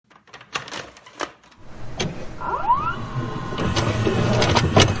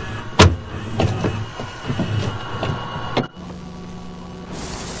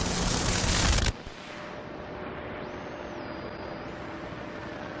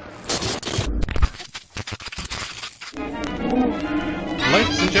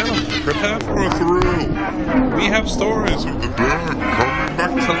have for a thrill. We have stories of the dead coming back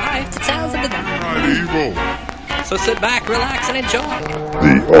to life to tales of the night evil. So sit back, relax, and enjoy.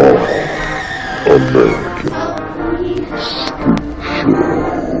 The All-American Spook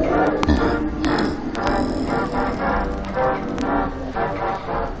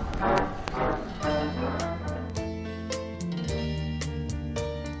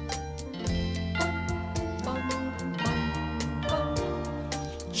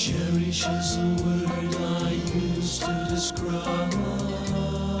Cherish is a word I use to describe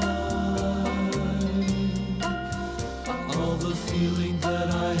all the feeling that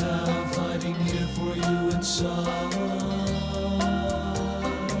I have hiding here for you inside.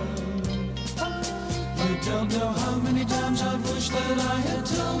 You don't know how many times I've wished that I had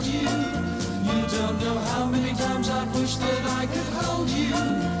told you. You don't know how many times I've wished that I could hold you.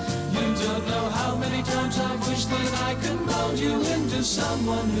 You don't know how many times I've wished that I could mold you into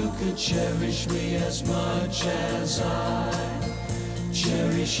someone who could cherish me as much as I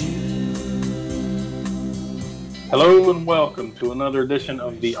cherish you. Hello and welcome to another edition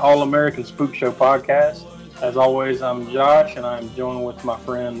of the All-American Spook Show podcast. As always, I'm Josh and I'm joined with my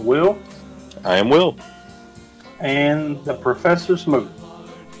friend Will. I am Will. And the Professor Smoot.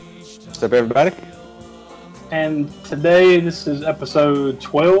 What's up, everybody? And today, this is episode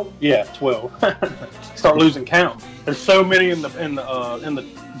 12. Yeah, 12. Start losing count. There's so many in the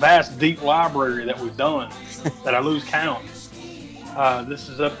vast, deep library that we've done that I lose count. This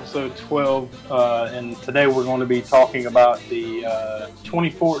is episode 12, and today we're going to be talking about the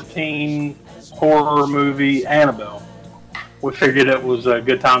 2014 horror movie Annabelle. We figured it was a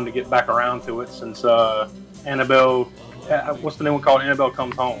good time to get back around to it since Annabelle. What's the new one called? Annabelle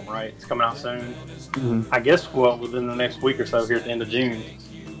Comes Home, right? It's coming out soon. Mm-hmm. I guess within the next week or so here at the end of June.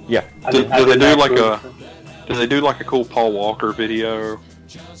 Yeah. Do they do like a cool Paul Walker video?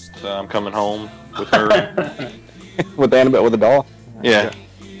 So I'm coming home with her. With Annabelle with a doll? Yeah.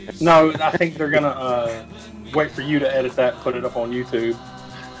 No, I think they're gonna wait for you to edit that, put it up on YouTube.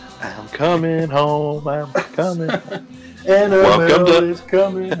 I'm coming home. I'm coming. Annabelle is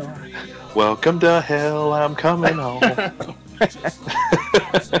coming home. Welcome to hell, I'm coming home.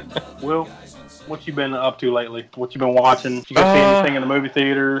 Will, what you been up to lately? What you been watching? You go see anything in the movie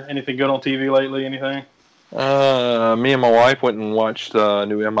theater? Anything good on TV lately? Anything? Me and my wife went and watched a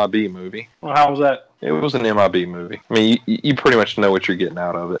new MIB movie. Well, how was that? It was an MIB movie. I mean, you pretty much know what you're getting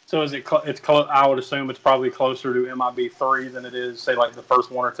out of it. So is it? It's close. I would assume it's probably closer to MIB 3 than it is, say, like the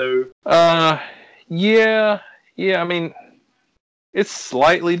first one or two. Yeah. I mean, it's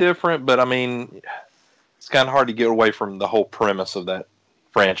slightly different, but I mean, it's kind of hard to get away from the whole premise of that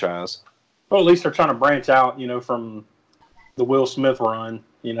franchise. Well, at least they're trying to branch out, from the Will Smith run,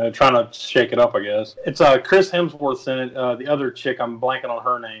 trying to shake it up, I guess. It's Chris Hemsworth's in it. The other chick, I'm blanking on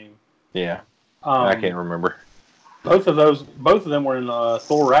her name. Yeah, I can't remember. Both of them were in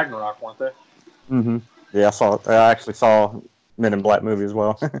Thor Ragnarok, weren't they? Mm-hmm. Yeah, I actually saw Men in Black movie as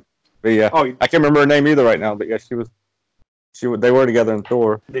well. But yeah, I can't remember her name either right now. But yeah, they were together in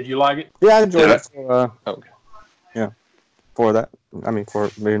Thor. Did you like it? Yeah, I enjoyed it. Okay. Yeah, for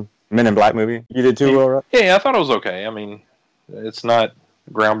Men in Black movie. You did too, Will, right? Yeah, I thought it was okay. I mean, it's not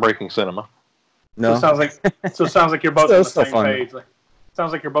groundbreaking cinema. No. So it sounds like you're both on the same page.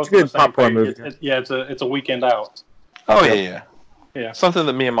 Sounds like you're both on the same page. Movie. It's a weekend out. Oh yeah. Yeah. Something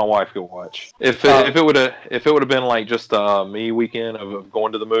that me and my wife could watch. If it would have been like just me weekend of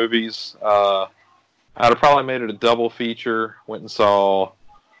going to the movies, I'd have probably made it a double feature. Went and saw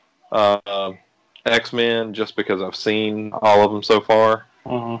X-Men just because I've seen all of them so far.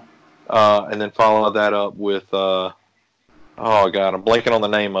 Mm-hmm. And then follow that up with oh god, I'm blanking on the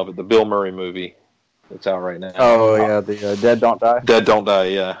name of it. The Bill Murray movie that's out right now. Oh yeah, the Dead Don't Die. Dead Don't Die.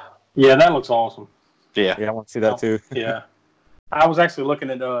 Yeah. Yeah, that looks awesome. Yeah. Yeah, I want to see that too. Yeah. I was actually looking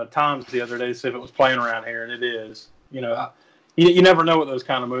at Times the other day to see if it was playing around here, and it is. You never know with those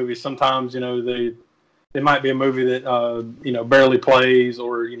kind of movies. Sometimes they might be a movie that barely plays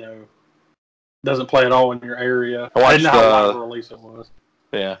or doesn't play at all in your area. I didn't know how live a release it was.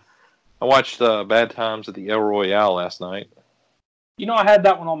 Yeah. I watched Bad Times at the El Royale last night. I had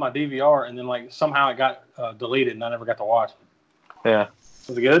that one on my DVR, and then somehow it got deleted, and I never got to watch it. Yeah.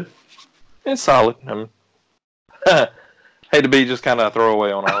 Was it good? It's solid. Hate to be just kind of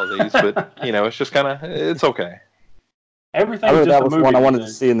throwaway on all of these, but it's just it's okay. Everything. That was one I wanted to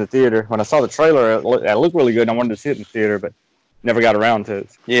see in the theater. When I saw the trailer, it looked really good, and I wanted to see it in the theater, but never got around to it.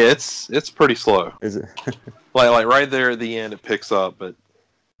 Yeah, it's pretty slow. Is it? like right there at the end, it picks up, but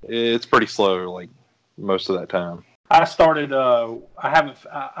it's pretty slow. Like most of that time. I started,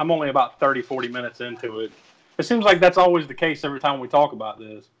 I'm only about 30, 40 minutes into it. It seems like that's always the case every time we talk about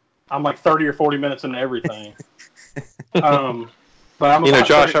this. I'm like 30 or 40 minutes into everything. But I'm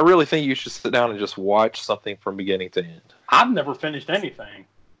Josh, I really think you should sit down and just watch something from beginning to end. I've never finished anything.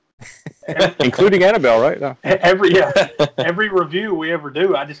 Including Annabelle, right? No. Every review we ever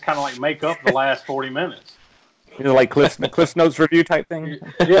do, I just kind of like make up the last 40 minutes. Like Cliff Notes review type thing?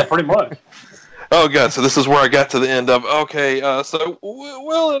 Yeah, pretty much. Oh, God, so this is where I got to the end of, okay, so,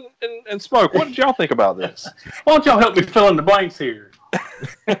 Will and Smoke, what did y'all think about this? Why don't y'all help me fill in the blanks here?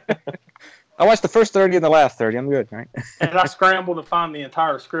 I watched the first 30 and the last 30. I'm good, right? And I scrambled to find the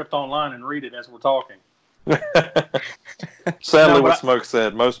entire script online and read it as we're talking. Sadly, what Smoke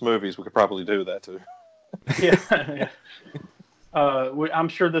said, most movies we could probably do that too. Yeah. I'm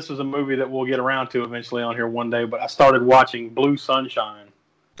sure this is a movie that we'll get around to eventually on here one day, but I started watching Blue Sunshine.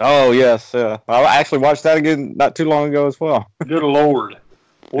 Oh, yes. I actually watched that again not too long ago as well. Good Lord.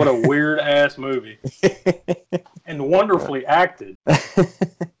 What a weird-ass movie. And wonderfully acted.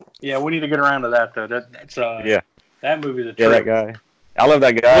 Yeah, we need to get around to that, though. That movie's a trip. Yeah, that guy. I love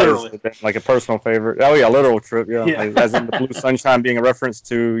that guy. Literally. It's like a personal favorite. Oh, yeah, literal trip, yeah. Like, as in the Blue Sunshine being a reference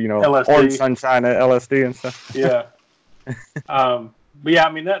to, LSD. Orange Sunshine, LSD and stuff. Yeah. But yeah,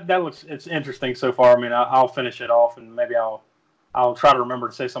 I mean, that looks, it's interesting so far. I mean, I'll finish it off, and maybe I'll try to remember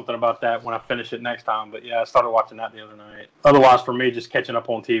to say something about that when I finish it next time. But yeah, I started watching that the other night. Otherwise, for me, just catching up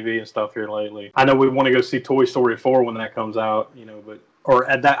on TV and stuff here lately. I know we want to go see Toy Story 4 when that comes out,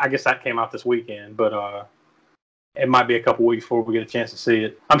 I guess that came out this weekend, but it might be a couple weeks before we get a chance to see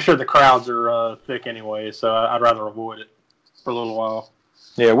it. I'm sure the crowds are thick anyway, so I'd rather avoid it for a little while.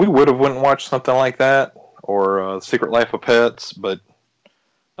 Yeah, we would have went and watched something like that, or Secret Life of Pets, but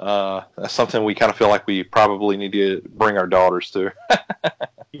that's something we kind of feel like we probably need to bring our daughters to.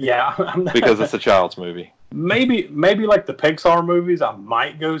 Yeah. Because it's a child's movie. Maybe like the Pixar movies, I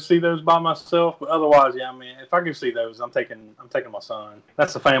might go see those by myself. But otherwise, yeah, I mean, if I go see those, I'm taking my son.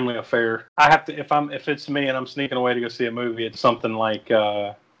 That's a family affair. I have to if it's me and I'm sneaking away to go see a movie, it's something like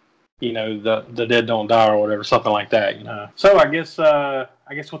the Dead Don't Die or whatever, something like that. So I guess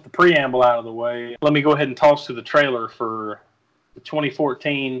with the preamble out of the way, let me go ahead and toss to the trailer for the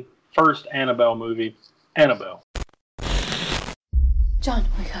 2014 first Annabelle movie, Annabelle. John,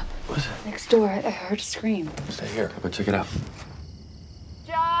 wake up. What's it? Next door, I heard a scream. Stay here. I'll go check it out.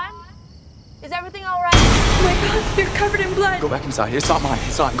 John? Is everything all right? Oh my God, you're covered in blood. Go back inside. It's not mine.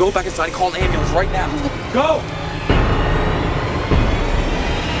 It's not. Go back inside and call an ambulance right now. Go!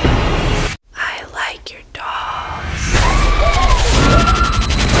 I like your dolls.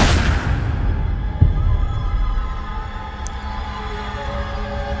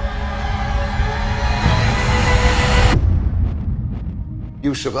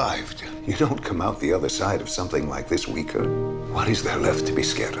 You survived. You don't come out the other side of something like this weaker. What is there left to be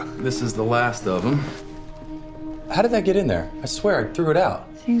scared of? This is the last of them. How did that get in there? I swear I threw it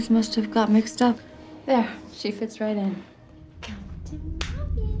out. Things must have got mixed up. There, she fits right in. Come to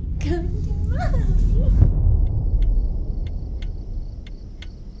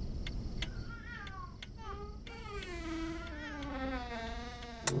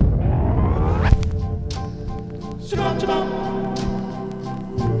mommy. Come to mommy.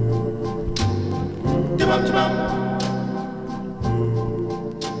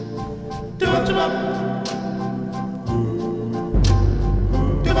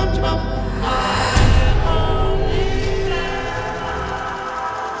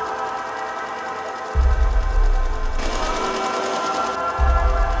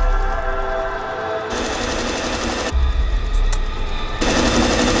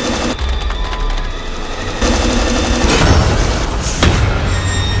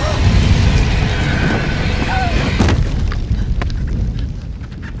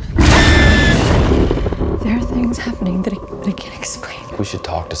 Happening that I can't explain. We should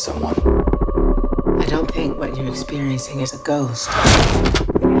talk to someone. I don't think what you're experiencing is a ghost.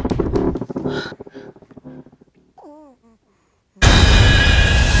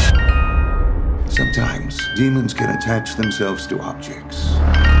 Sometimes demons can attach themselves to objects.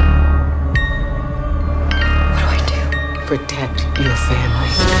 What do? Protect your family.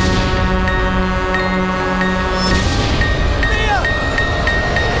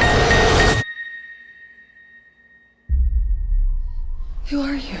 Who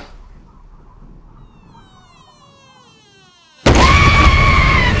are you?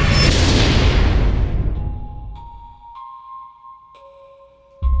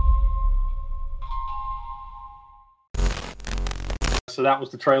 So that was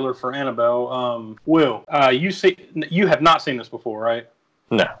the trailer for Annabelle. Will, you have not seen this before, right?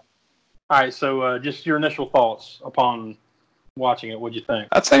 No. All right, so just your initial thoughts upon watching it? What'd you think?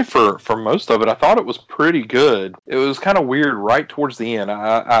 I'd say for most of it, I thought it was pretty good. It was kind of weird right towards the end.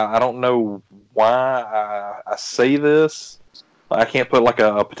 I don't know why I say this. I can't put like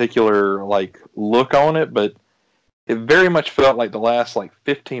a particular like look on it, but it very much felt like the last like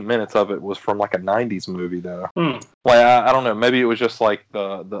 15 minutes of it was from like a 90s movie though. Like I don't know, maybe it was just like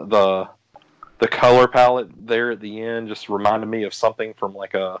the color palette there at the end just reminded me of something from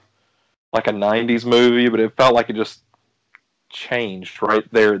like a 90s movie, but it felt like it just changed right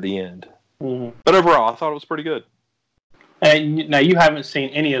there at the end. Mm-hmm. But overall, I thought it was pretty good. And now you haven't seen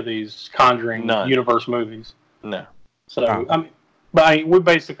any of these Conjuring universe movies. No. So I mean, we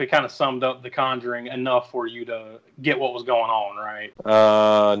basically kind of summed up the Conjuring enough for you to get what was going on, right?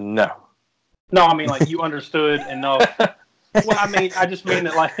 No. No, I mean like you understood enough. Well, I mean, I just mean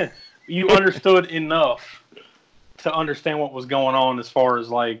that like you understood enough to understand what was going on as far as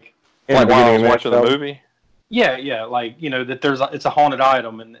like while I was watching the movie. Yeah, like that it's a haunted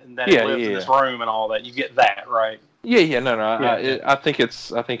item and that it lives in this room and all that. You get that, right? No. I think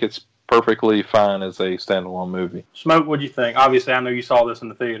it's perfectly fine as a standalone movie. Smoke, what'd you think? Obviously, I know you saw this in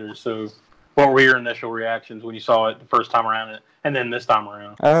the theaters, so what were your initial reactions when you saw it the first time around and then this time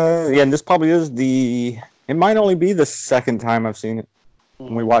around? And this probably is it might only be the second time I've seen it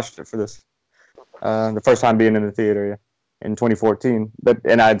when we watched it for this. The first time being in the theater, in 2014.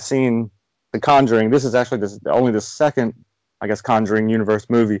 And I'd seen The Conjuring. This is actually only the second, I guess, Conjuring universe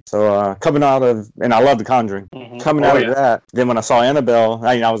movie. So coming out of, and I love The Conjuring. Mm-hmm. Coming out of that, then when I saw Annabelle,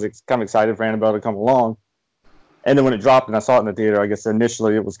 I was kind of excited for Annabelle to come along. And then when it dropped and I saw it in the theater, I guess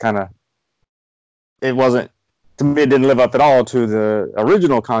initially it wasn't, to me, it didn't live up at all to the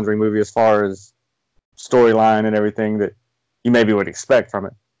original Conjuring movie as far as storyline and everything that you maybe would expect from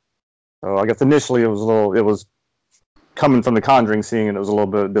it. So I guess initially it was coming from The Conjuring, seeing it, was a little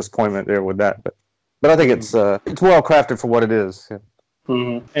bit of disappointment there with that. But I think it's well crafted for what it is. Yeah.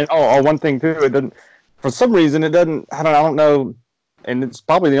 Mm-hmm. And one thing too, it doesn't. For some reason, it doesn't. I don't know, and it's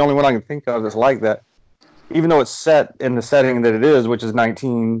probably the only one I can think of that's like that. Even though it's set in the setting that it is, which is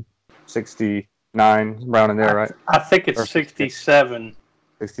 1969, around in there, right? I think it's 67.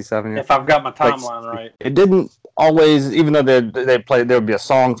 67. Yeah. If I've got my timeline right. It didn't always, even though they played, there would be a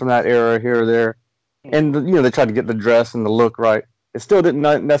song from that era here or there, and they tried to get the dress and the look right. It still didn't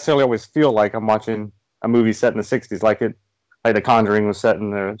necessarily always feel like I'm watching a movie set in the 60s, like The Conjuring was set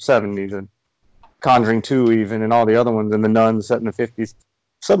in the 70s, and Conjuring 2 even, and all the other ones, and The Nun set in the 50s.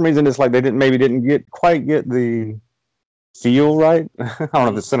 For some reason, it's like they didn't quite get the feel right. I don't know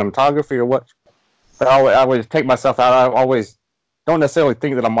if it's cinematography or what, but I always take myself out. I always don't necessarily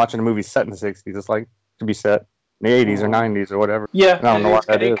think that I'm watching a movie set in the 60s. It's like to be set in the 80s or 90s or whatever. Yeah, I don't know what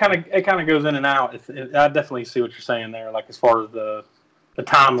that is. It kind of goes in and out. I definitely see what you're saying there, like as far as the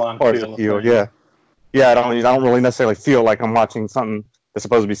timeline feel. Yeah. I don't really necessarily feel like I'm watching something that's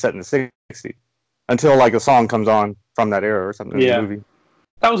supposed to be set in the 60s until like a song comes on from that era or something in the movie.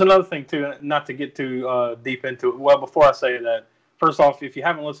 That was another thing too, not to get too deep into it. Well, before I say that, first off, if you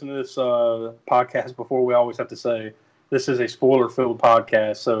haven't listened to this podcast before, we always have to say this is a spoiler-filled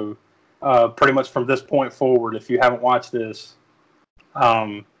podcast. So pretty much from this point forward, if you haven't watched this,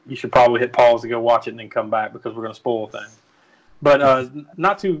 you should probably hit pause to go watch it and then come back because we're going to spoil things. But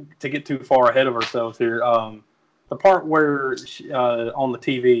not to get too far ahead of ourselves here, the part where on the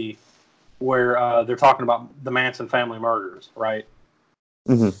TV where they're talking about the Manson family murders, right?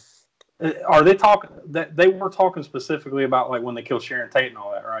 Mm-hmm. Are they talking? They were talking specifically about like when they killed Sharon Tate and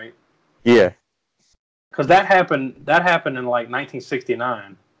all that, right? Yeah. Because that happened in like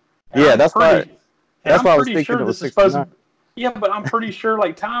 1969. Yeah, that's right. That's why I was thinking sure it was this is supposed to. Yeah, but I'm pretty sure,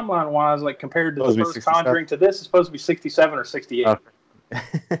 like timeline-wise, like compared to the first Conjuring to this, it's supposed to be 67 or 68. Okay.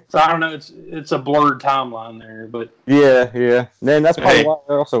 So I don't know. It's a blurred timeline there, but yeah. Then that's probably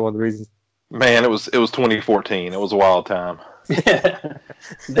also one of the reasons. Man, it was 2014. It was a wild time. Yeah,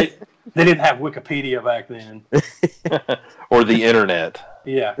 they didn't have Wikipedia back then, or the internet.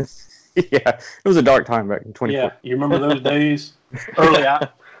 Yeah, it was a dark time back in 2014. Yeah, you remember those days? Early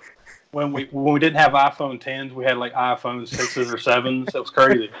when we didn't have iPhone 10s, we had like iPhone 6s or 7s. It was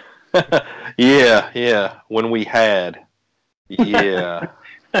crazy. Yeah. When we had, yeah.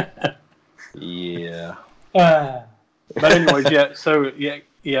 But anyways, yeah. So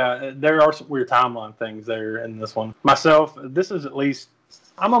yeah. There are some weird timeline things there in this one. Myself, this is at least.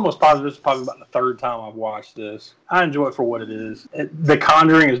 I'm almost positive this is probably about the third time I've watched this. I enjoy it for what it is. The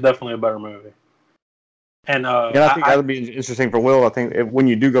Conjuring is definitely a better movie. And I think that'll be interesting for Will. I think when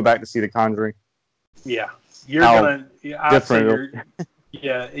you do go back to see The Conjuring, you're gonna. You're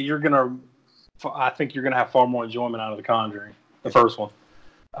gonna. I think you're gonna have far more enjoyment out of The Conjuring, the first one.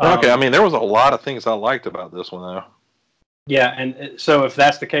 Okay, I mean there was a lot of things I liked about this one though. Yeah, and so if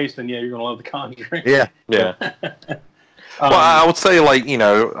that's the case, then yeah, you're gonna love The Conjuring. Yeah. Yeah. Well, I would say, like, you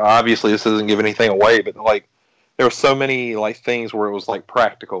know, obviously this doesn't give anything away, but like there were so many like things where it was like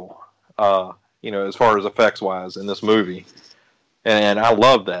practical, you know, as far as effects wise in this movie, and I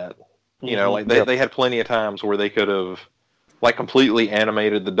love that. You know, like they had plenty of times where they could have like completely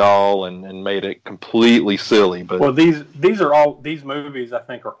animated the doll and made it completely silly. But well, these movies I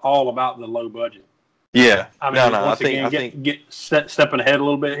think are all about the low budget. Yeah, I mean, stepping ahead a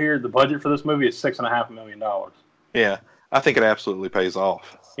little bit here. The budget for this movie is $6.5 million. Yeah, I think it absolutely pays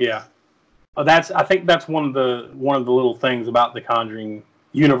off. Yeah, I think that's one of the little things about the Conjuring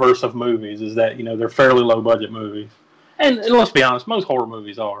universe of movies is that, you know, they're fairly low budget movies, and let's be honest, most horror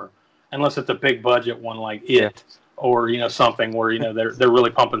movies are, unless it's a big budget one like It or, you know, something where, you know, they're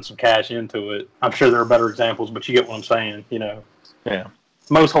really pumping some cash into it. I'm sure there are better examples, but you get what I'm saying, you know. Yeah.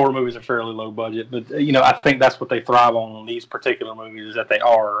 Most horror movies are fairly low budget, but, you know, I think that's what they thrive on in these particular movies is that they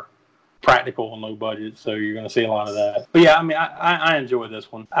are practical and low budget, so you're going to see a lot of that. But yeah, I mean, I enjoy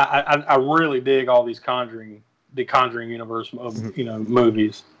this one. I really dig all these the Conjuring universe of, you know,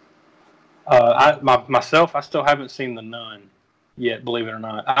 movies. Myself, I still haven't seen The Nun yet, believe it or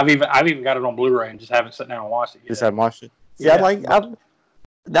not. I've even got it on Blu-ray and just haven't sat down and watched it yet. Just haven't watched it. Yeah,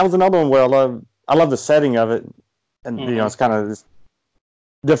 that was another one where I love the setting of it, and you know, it's kind of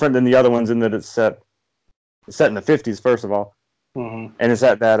different than the other ones in that it's set in the 50s first of all, and it's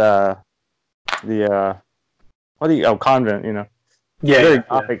at that convent, you know, very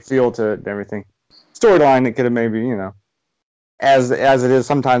gothic feel to it and everything. Storyline that could have maybe, you know, as it is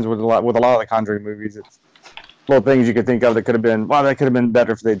sometimes with a lot of the Conjuring movies, it's little things you could think of that could have been, well, that could have been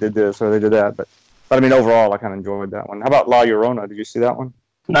better if they did this or they did that, but I mean overall I kind of enjoyed that one. How about La Llorona? Did you see that one?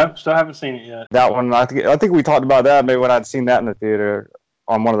 No, still haven't seen it yet. That one, I think we talked about that maybe when I'd seen that in the theater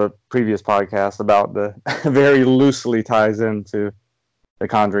on one of the previous podcasts about the very loosely ties into the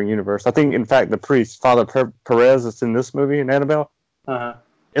Conjuring universe. I think, in fact, the priest, Father Perez, that's in this movie, in Annabelle,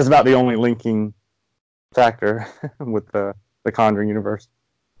 is about the only linking factor with the Conjuring universe.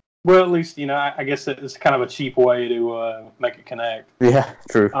 Well, at least, you know, I guess it's kind of a cheap way to make it connect. Yeah,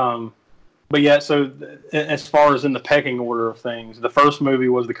 true. But yeah, so as far as in the pecking order of things, the first movie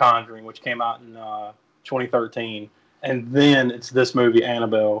was The Conjuring, which came out in 2013. And then it's this movie,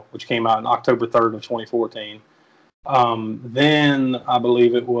 Annabelle, which came out on October 3rd of 2014. Then I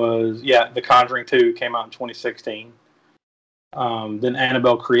believe it was, The Conjuring 2 came out in 2016. Then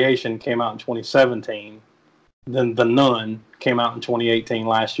Annabelle Creation came out in 2017. Then The Nun came out in 2018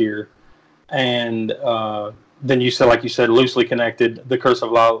 last year. And then you said, like you said, loosely connected, The Curse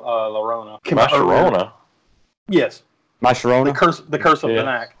of La Llorona. My Sharona? Yes. My Sharona? The Curse of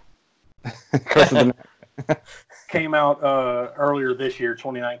Bannack. Curse of Bannack. Came out earlier this year,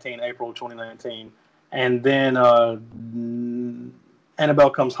 April of 2019. And then Annabelle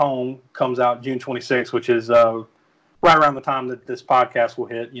Comes Home comes out June 26th, which is right around the time that this podcast will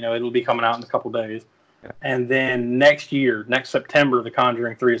hit. You know, it'll be coming out in a couple days. Yeah. And then next September, The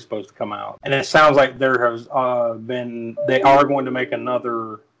Conjuring 3 is supposed to come out. And it sounds like they are going to make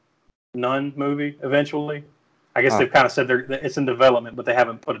another Nun movie eventually. I guess they've kind of said it's in development, but they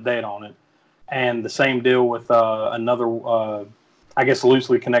haven't put a date on it. And the same deal with another, I guess,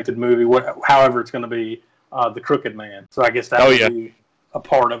 loosely connected movie, however it's going to be, The Crooked Man. So I guess that would be a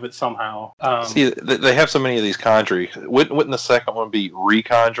part of it somehow. See, they have so many of these Conjuring. Wouldn't the second one be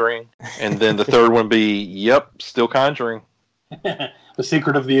Re-Conjuring? And then the third one be, still Conjuring. The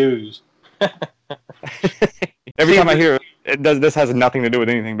Secret of the Ooze. Every time I hear this has nothing to do with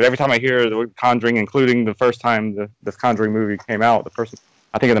anything, but every time I hear the word Conjuring, including the first time the Conjuring movie came out,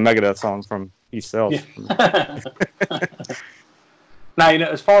 I think of the Megadeth songs from East Cells. Yeah. Now, you know,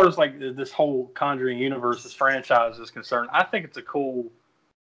 as far as like this whole Conjuring universe, this franchise is concerned, I think it's a cool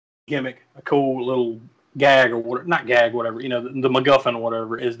gimmick, a cool little gag or whatever, not gag, whatever, you know, the MacGuffin or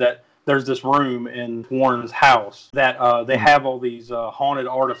whatever, is that there's this room in Warren's house that they have all these haunted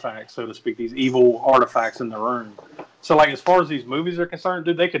artifacts, so to speak, these evil artifacts in the room. So, like, as far as these movies are concerned,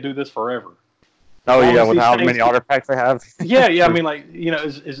 dude, they could do this forever. Oh yeah, with how many artifacts they have. Yeah. I mean, like, you know,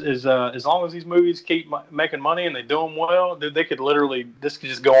 as long as these movies keep making money and they do them well, dude, this could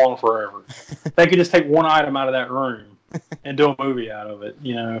just go on forever. They could just take one item out of that room and do a movie out of it,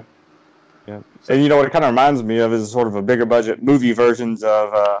 you know. Yeah, and you know what it kind of reminds me of is sort of a bigger budget movie versions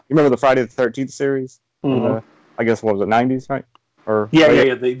of. You remember the Friday the 13th series? Mm-hmm. I guess what was it, 90s, right? Or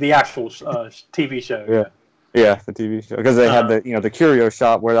the actual TV show. Yeah, the TV show, because they had the curio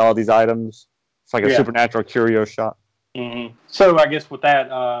shop where all these items. It's like a supernatural curio shop. Mm-hmm. So I guess with that,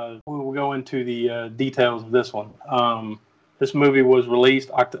 we'll go into the details of this one. This movie was released,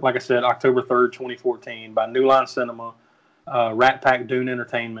 like I said, October 3rd, 2014 by New Line Cinema. Rat Pack Dune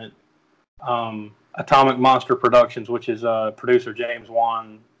Entertainment, Atomic Monster Productions, which is producer James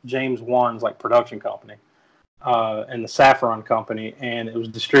Wan's like production company, and the Saffron Company, and it was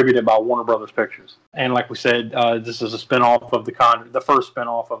distributed by Warner Brothers Pictures. And like we said, this is a spinoff of the first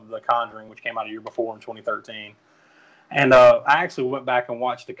spinoff of The Conjuring, which came out a year before in 2013. And I actually went back and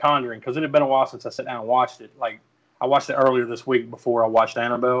watched The Conjuring because it had been a while since I sat down and watched it. Like, I watched it earlier this week before I watched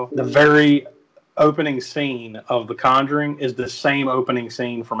Annabelle. The very opening scene of The Conjuring is the same opening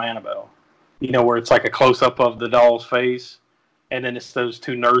scene from Annabelle. You know, where it's like a close-up of the doll's face, and then it's those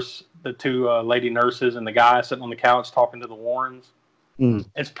two lady nurses and the guy sitting on the couch talking to the Warrens. Mm.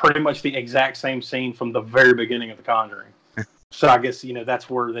 It's pretty much the exact same scene from the very beginning of The Conjuring. So I guess, you know, that's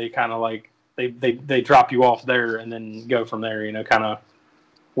where they kind of like, they drop you off there and then go from there, you know, kind of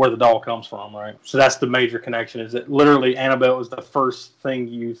where the doll comes from, right? So that's the major connection, is that literally Annabelle is the first thing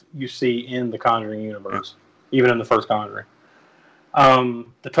you see in the Conjuring universe, even in the first Conjuring.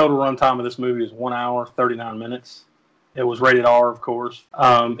 The total runtime of this movie is 1 hour, 39 minutes. It was rated R, of course.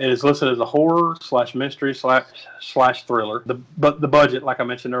 It is listed as a horror / mystery / thriller. But the budget, like I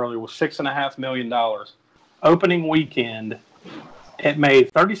mentioned earlier, was $6.5 million. Opening weekend, it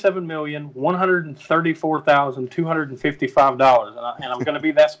made $37,134,255. And I'm going to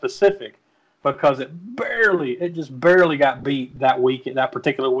be that specific because it just barely got beat that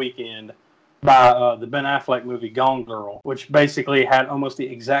particular weekend by the Ben Affleck movie Gone Girl, which basically had almost the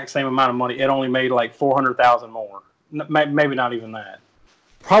exact same amount of money. It only made like $400,000 more. Maybe not even that.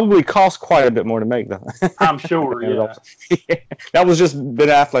 Probably cost quite a bit more to make, though. I'm sure, yeah. That was just Ben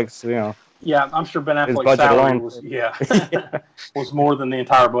Affleck's, you know. Yeah, I'm sure Ben Affleck's salary was more than the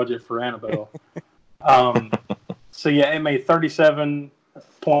entire budget for Annabelle. So yeah, it made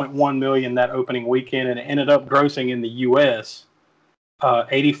 $37.1 million that opening weekend, and it ended up grossing in the U.S.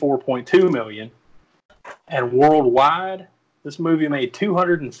 $84.2 million, and worldwide, this movie made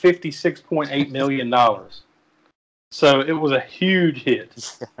 $256.8 million. So it was a huge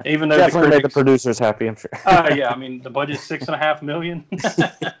hit. Even though definitely made the producers happy, I'm sure. Yeah, I mean the budget's $6.5 million, and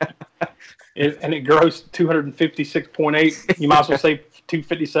it grossed 256.8. You might as well say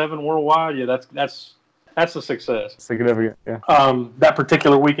 257 worldwide. Yeah, that's a success. Significant, yeah. That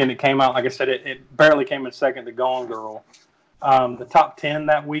particular weekend, it came out. Like I said, it barely came in second to Gone Girl. The top 10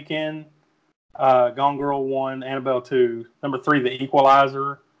 that weekend: Gone Girl 1, Annabelle 2, number 3, The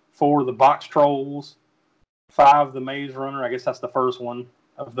Equalizer, 4, The Box Trolls, 5, The Maze Runner. I guess that's the first one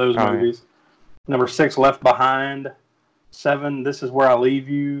of those movies. Yeah. Number 6, Left Behind. 7, This Is Where I Leave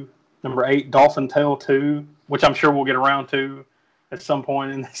You. Number 8, Dolphin Tale 2, which I'm sure we'll get around to at some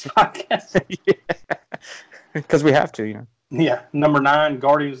point in this podcast. Because we have to, you know. Yeah. Number 9,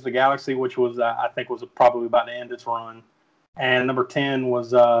 Guardians of the Galaxy, which was I think was probably about to end its run. And number 10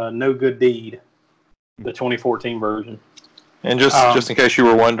 was No Good Deed, the 2014 version. And just in case you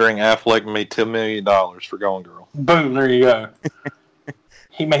were wondering, Affleck made $10 million for Gone Girl. Boom! There you go.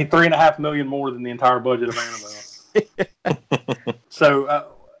 He made $3.5 million more than the entire budget of Annabelle. So,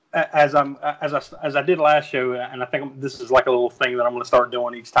 as I did last show, and I think this is like a little thing that I'm going to start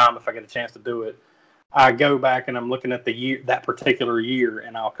doing each time if I get a chance to do it. I go back and I'm looking at that particular year,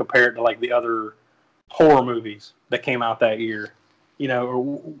 and I'll compare it to like the other horror movies that came out that year. You know,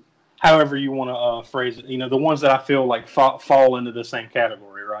 or however you want to phrase it, you know, the ones that I feel like fall into the same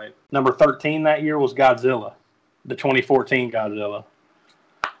category, right? Number 13 that year was Godzilla, the 2014 Godzilla.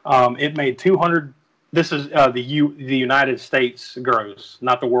 It made 200. This is the United States gross,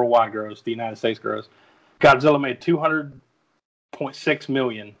 not the worldwide gross. The United States gross. Godzilla made $200.6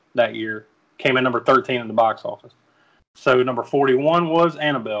 million that year. Came in number 13 in the box office. So number 41 was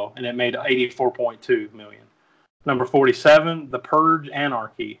Annabelle, and it made $84.2 million. Number 47, The Purge: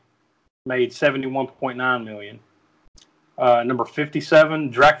 Anarchy, made $71.9 million. Number 57,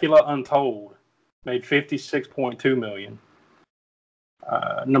 Dracula Untold, made $56.2 million.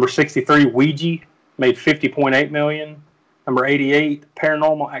 Number 63, Ouija, made $50.8 million. Number 88,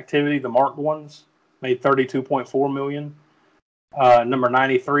 Paranormal Activity: The Marked Ones, made $32.4 million. Number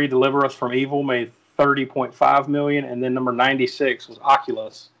 93, Deliver Us from Evil, made $30.5 million. And then number 96 was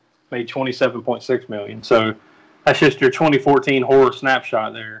Oculus, made $27.6 million. So that's just your 2014 horror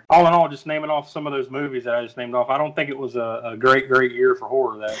snapshot there. All in all, just naming off some of those movies that I just named off. I don't think it was a great year for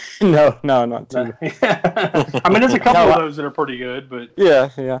horror. No, not too. I mean, there's a couple of those that are pretty good, but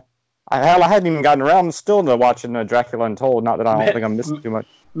yeah. I hadn't even gotten around still to watching Dracula Untold. Not that I don't think I'm missing too much.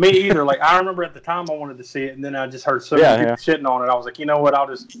 Me either. Like, I remember at the time I wanted to see it, and then I just heard so many people shitting on it. I was like, you know what?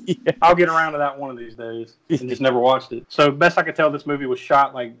 I'll get around to that one of these days, and just never watched it. So best I could tell, this movie was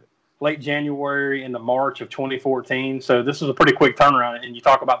shot like late January into March of 2014. So this was a pretty quick turnaround. And you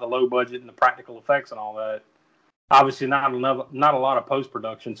talk about the low budget and the practical effects and all that. Obviously, not a lot of post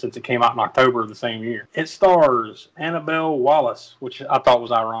production since it came out in October of the same year. It stars Annabelle Wallis, which I thought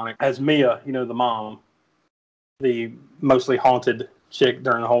was ironic, as Mia, the mom, the mostly haunted chick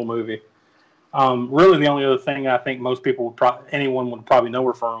during the whole movie. Really, the only other thing I think most people anyone would probably know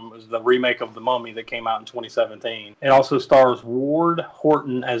her from is the remake of The Mummy that came out in 2017. It also stars Ward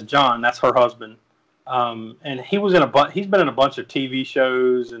Horton as John. That's her husband, and he's been in a bunch of TV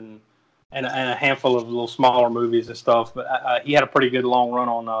shows and a handful of little smaller movies and stuff. But he had a pretty good long run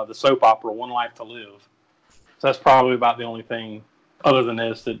on the soap opera One Life to Live. So that's probably about the only thing other than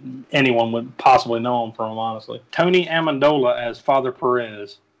this that anyone would possibly know him from, honestly. Tony Amendola as Father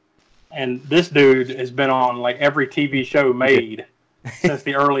Perez. And this dude has been on like every TV show made since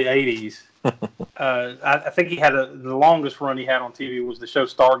the early 80s. I think he had the longest run he had on TV was the show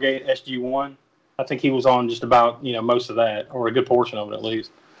Stargate SG-1. I think he was on just about, most of that, or a good portion of it at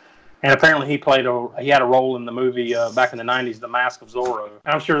least. And apparently he had a role in the movie back in the 90s, The Mask of Zorro.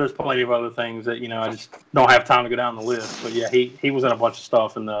 And I'm sure there's plenty of other things that, I just don't have time to go down the list. But yeah, he was in a bunch of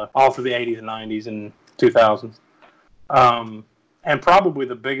stuff all through the 80s and 90s and 2000s. And probably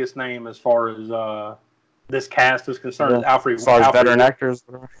the biggest name as far as this cast is concerned is Alfred. As far as veteran actors?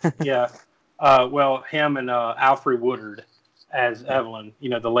 Yeah. Well, him and Alfred Woodard as Evelyn,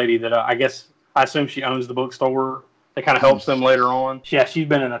 the lady that I assume she owns the bookstore. That kind of helps them later on. Yeah, she's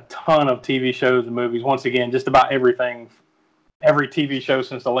been in a ton of TV shows and movies. Once again, just about everything. Every TV show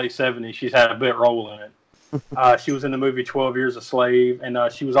since the late 70s, she's had a bit role in it. She was in the movie 12 Years a Slave, and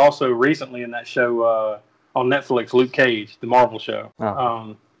she was also recently in that show on Netflix, Luke Cage, the Marvel show.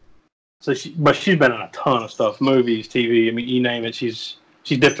 Oh. But she's been in a ton of stuff, movies, TV. I mean, you name it, she's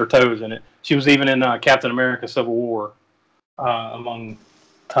dipped her toes in it. She was even in Captain America: Civil War, among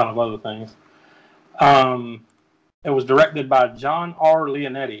a ton of other things. It was directed by John R.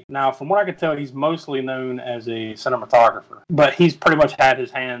 Leonetti. Now, from what I could tell, he's mostly known as a cinematographer, but he's pretty much had his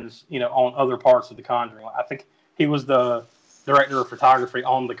hands, on other parts of The Conjuring. I think he was the director of photography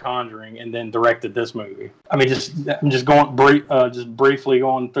on The Conjuring and then directed this movie. I mean, I'm just going briefly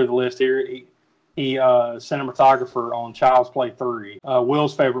going through the list here. He cinematographer on Child's Play 3,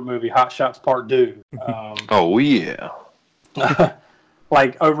 Will's favorite movie, Hot Shots Part 2. Oh yeah.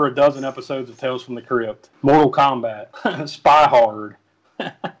 Like over a dozen episodes of Tales from the Crypt, Mortal Kombat, Spy Hard.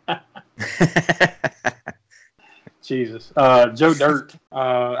 Jesus. Joe Dirt.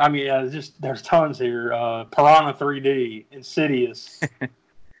 There's tons here. Piranha 3D, Insidious.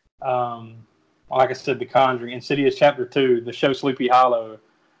 Like I said, The Conjuring, Insidious Chapter 2, the show Sleepy Hollow.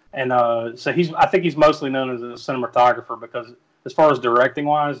 And so I think he's mostly known as a cinematographer because as far as directing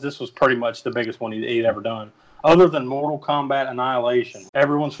wise, this was pretty much the biggest one he'd ever done. Other than Mortal Kombat Annihilation,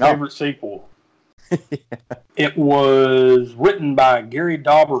 everyone's favorite sequel. Yeah. It was written by Gary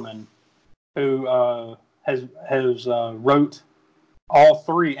Dauberman, who has wrote all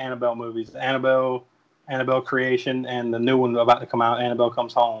three Annabelle movies: Annabelle Creation, and the new one about to come out, Annabelle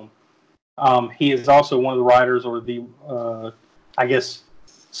Comes Home. He is also one of the writers, or the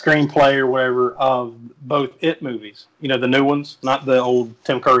screenplay or whatever, of both It movies. The new ones, not the old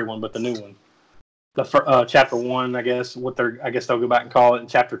Tim Curry one, but the new one. The chapter 1, I guess they'll go back and call it, and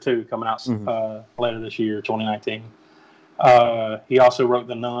chapter 2 coming out later this year, 2019. He also wrote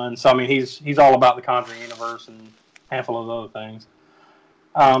The Nun, so I mean he's all about the Conjuring universe and a handful of other things.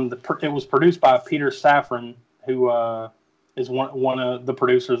 It was produced by Peter Safran, who is one of the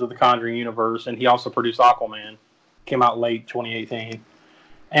producers of the Conjuring universe, and he also produced Aquaman. Came out late 2018,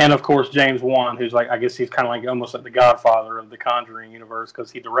 and of course James Wan, who's he's kind of like almost like the godfather of the Conjuring universe because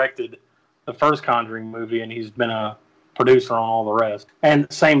he directed the first Conjuring movie, and he's been a producer on all the rest. And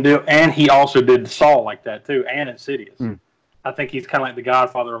same deal, and he also did Saw like that too, and Insidious. I think he's kind of like the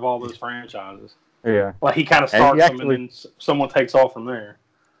godfather of all those franchises. Yeah. Like he kind of starts them, and then someone takes off from there.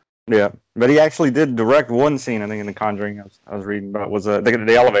 Yeah, but he actually did direct one scene, I think, in The Conjuring. I was reading about was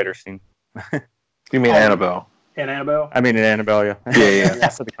the elevator scene. You mean Annabelle? In Annabelle? I mean in Annabelle, yeah. Yeah. I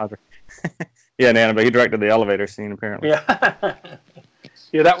said The Conjuring. Yeah, in Annabelle, he directed the elevator scene apparently. Yeah.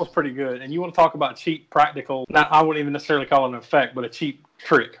 Yeah, that was pretty good. And you want to talk about cheap, practical, I wouldn't even necessarily call it an effect, but a cheap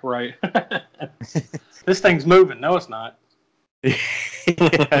trick, right? This thing's moving. No, it's not. Yeah,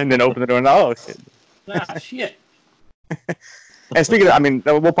 and then open the door and, oh, shit. Nah, shit. And speaking of,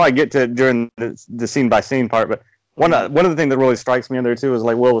 we'll probably get to it during the scene-by-scene part, but one of the things that really strikes me in there, too, is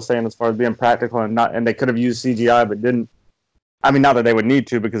like Will was saying as far as being practical and they could have used CGI but didn't. Not that they would need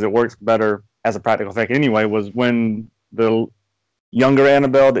to because it works better as a practical effect anyway, was when the younger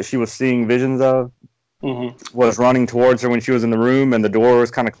Annabelle that she was seeing visions of was running towards her when she was in the room, and the door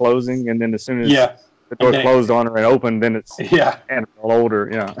was kind of closing, and then as soon as the door closed on her and opened, then it's Annabelle older,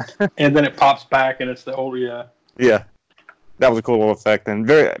 yeah. And then it pops back, and it's the older, Yeah, that was a cool little effect, and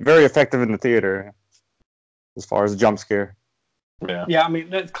very, very effective in the theater as far as a jump scare. Yeah. Yeah, I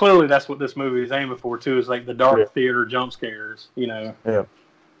mean, clearly that's what this movie is aiming for too. Is like the dark theater jump scares. You know. Yeah.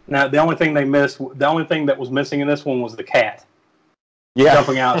 Now the only thing that was missing in this one was the cat. Yeah.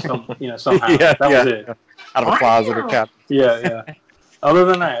 Jumping out somehow. Yeah, that was it. Out of a closet or cat. Yeah. Other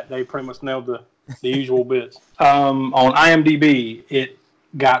than that, they pretty much nailed the usual bits. On IMDb, it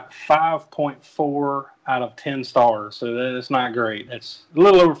got 5.4 out of 10 stars, so that's not great. It's a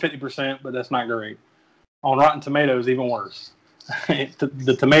little over 50%, but that's not great. On Rotten Tomatoes, even worse.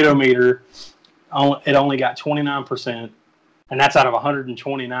 The tomato meter, it only got 29%, and that's out of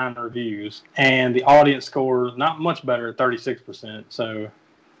 129 reviews. And the audience score is not much better at 36%. So,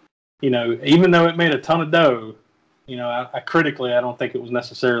 even though it made a ton of dough, I critically, I don't think it was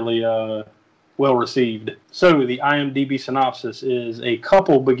necessarily well received. So the IMDb synopsis is: a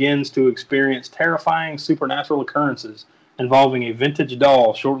couple begins to experience terrifying supernatural occurrences involving a vintage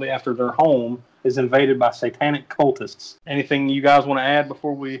doll shortly after their home is invaded by satanic cultists. Anything you guys want to add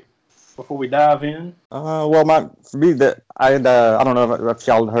before we dive in? Well, for me, that I don't know if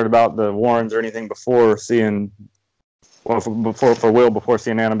y'all heard about the Warrens or anything before seeing. Well, before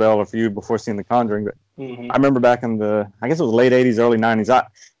seeing Annabelle, or for you before seeing The Conjuring, but I remember back in I guess it was late '80s, early '90s.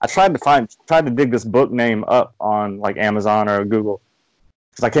 I tried to dig this book name up on like Amazon or Google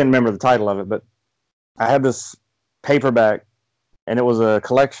because I can't remember the title of it, but I had this paperback, and it was a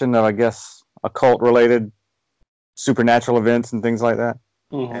collection of, I guess, occult related supernatural events and things like that.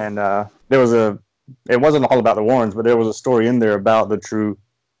 And it wasn't all about the Warrens, but there was a story in there about the true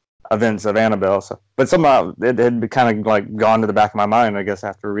events of Annabelle. But somehow it had kind of like gone to the back of my mind, I guess,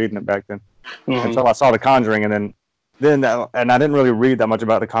 after reading it back then. Until I saw The Conjuring, and then I didn't really read that much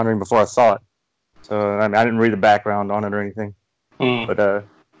about The Conjuring before I saw it. So I didn't read the background on it or anything. But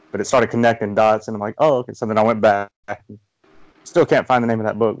it started connecting dots, and I'm like, oh, okay. So then I went back. Still can't find the name of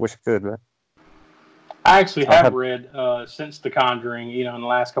that book. Wish I could, but I actually have read since The Conjuring, in the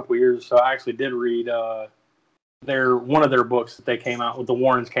last couple of years. So I actually did read one of their books that they came out with. The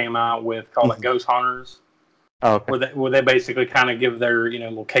Warrens came out with, called it Ghost Hunters. Oh, okay. Where they basically kind of give their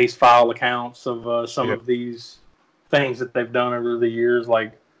little case file accounts of some of these things that they've done over the years,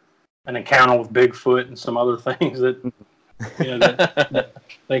 like an encounter with Bigfoot and some other things that that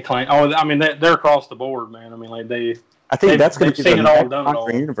they claim. Oh, I mean they're across the board, man. I mean, like I think that's going to be the all done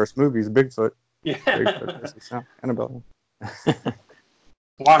Conjuring universe movies, Bigfoot. Yeah. Bigfoot, Annabelle.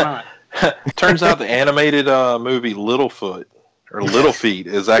 Why not? Turns out the animated movie Littlefoot or Little Feet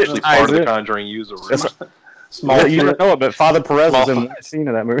is actually part of the Conjuring universe. Small, you don't know it, but Father Perez was in one scene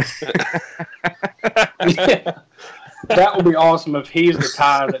of that movie. Yeah. That would be awesome if he's the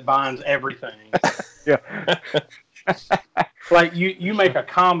tie that binds everything. Yeah. Like you make a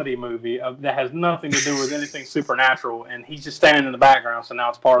comedy movie that has nothing to do with anything supernatural, and he's just standing in the background, so now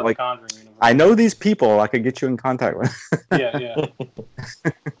it's part of the Conjuring universe. I know these people I could get you in contact with. Yeah.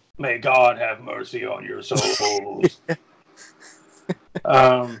 May God have mercy on your souls.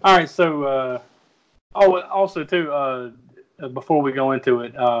 All right, so also too, before we go into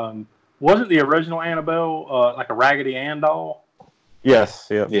it, wasn't the original Annabelle like a Raggedy Ann doll? Yes,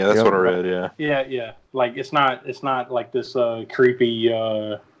 yeah, that's what I read. Yeah. Like it's not like this creepy,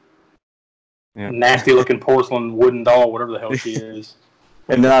 nasty looking porcelain wooden doll, whatever the hell she is.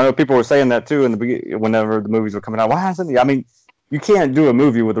 And then I know people were saying that too in the beginning, whenever the movies were coming out. Why hasn't he? I mean, you can't do a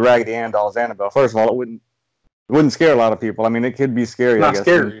movie with the Raggedy Ann doll as Annabelle. First of all, it wouldn't scare a lot of people. I mean, it could be scary, Not I guess,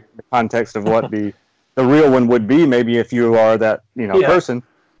 scary. in the context of what the real one would be. Maybe if you are that person.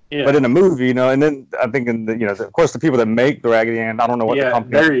 Yeah. But in a movie, and then I think of course, the people that make the Raggedy Ann, I don't know what the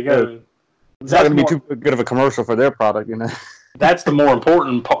company. There you go. It's not going to be too good of a commercial for their product, That's the more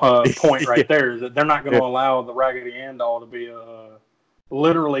important point right there. Is that they're not going to allow the Raggedy Ann doll to be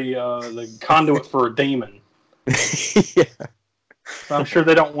literally the conduit for a demon. Yeah. So I'm sure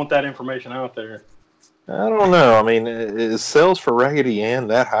they don't want that information out there. I don't know. I mean, is sales for Raggedy Ann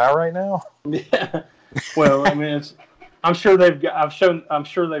that high right now? Yeah. Well, I mean, I'm sure they've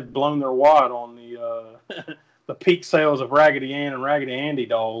blown their wad on the peak sales of Raggedy Ann and Raggedy Andy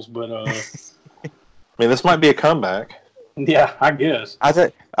dolls, but I mean, this might be a comeback. Yeah, I guess.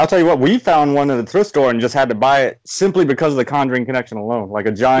 I'll tell you what, we found one at the thrift store and just had to buy it simply because of the Conjuring connection alone, like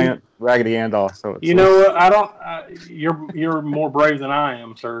a giant Raggedy Ann doll. So know what? I don't. You're more brave than I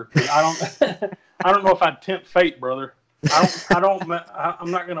am, sir. I don't know if I'd tempt fate, brother.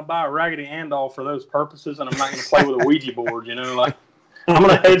 I'm not going to buy a Raggedy Ann doll for those purposes, and I'm not going to play with a Ouija board. Like I'm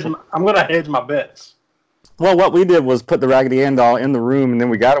going to hedge my bets. Well, what we did was put the Raggedy Ann doll in the room, and then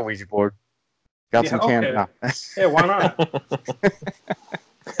we got a Ouija board. Got some candy. Yeah, why not?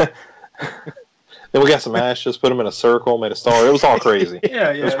 Then we got some ashes, put them in a circle, made a star. It was all crazy.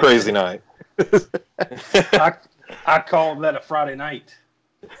 It was a crazy night. I called that a Friday night.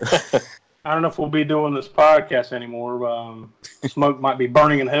 I don't know if we'll be doing this podcast anymore. Smoke might be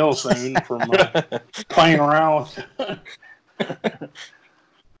burning in hell soon from playing around.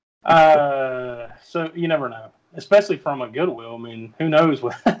 So you never know, especially from a Goodwill. I mean, who knows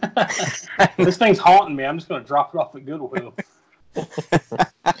what this thing's haunting me. I'm just going to drop it off at Goodwill.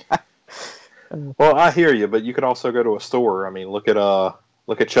 Well, I hear you, but you could also go to a store. I mean, look at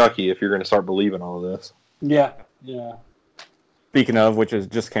Chucky if you're going to start believing all of this. Yeah. Speaking of, which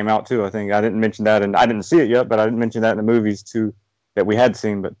just came out too, I think I didn't mention that, and I didn't see it yet, but I didn't mention that in the movies too that we had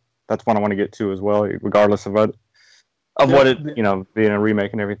seen. But that's one I want to get to as well, regardless of what it being a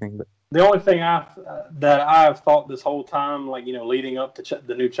remake and everything. But the only thing that I've thought this whole time, like leading up to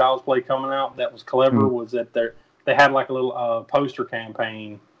the new Child's Play coming out, that was clever was that they had like a little poster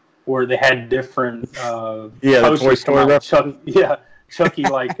campaign where they had different the Toy Story reference. Chucky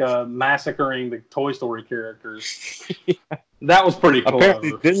like massacring the Toy Story characters. That was pretty cool.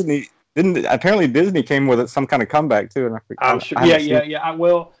 Apparently Disney came with some kind of comeback too. And I'm sure. Yeah.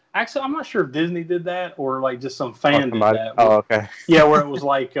 Well, actually, I'm not sure if Disney did that or like just some fan did that. Oh, okay. Yeah, where it was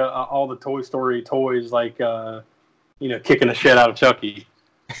like all the Toy Story toys, like kicking the shit out of Chucky.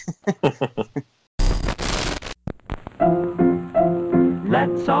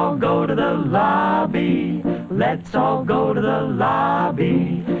 Let's all go to the lobby. Let's all go to the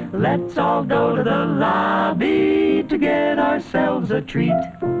lobby. Let's all go to the lobby to get ourselves a treat.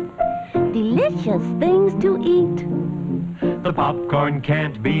 Delicious things to eat. The popcorn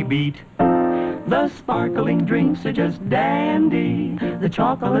can't be beat. The sparkling drinks are just dandy. The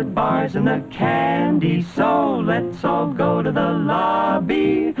chocolate bars and the candy. So let's all go to the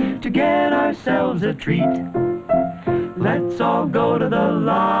lobby to get ourselves a treat. Let's all go to the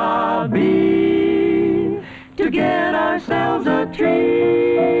lobby to get ourselves a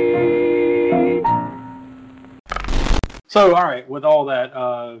treat. So, all right, with all that,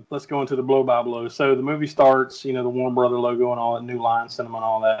 let's go into the blow by blow. So the movie starts, the Warner Brother logo and all that, New Line Cinema and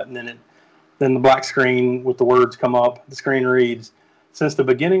all that, and then the black screen with the words come up. The screen reads, "Since the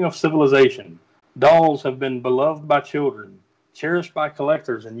beginning of civilization, dolls have been beloved by children, cherished by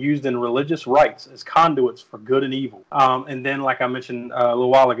collectors, and used in religious rites as conduits for good and evil." And then, like I mentioned a little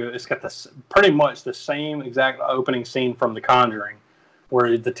while ago, it's got pretty much the same exact opening scene from The Conjuring,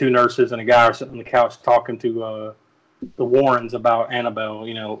 where the two nurses and a guy are sitting on the couch talking to the Warrens about Annabelle,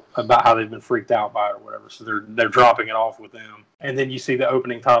 about how they've been freaked out by it or whatever. So they're dropping it off with them. And then you see the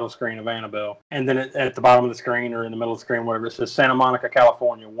opening title screen of Annabelle. And then at the bottom of the screen or in the middle of the screen, whatever, it says Santa Monica,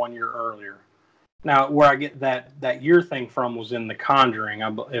 California, 1 year earlier. Now, where I get that year thing from was in The Conjuring.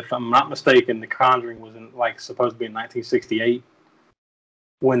 If I'm not mistaken, The Conjuring was supposed to be in 1968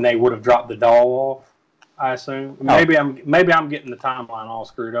 when they would have dropped the doll off. I assume. Maybe I'm getting the timeline all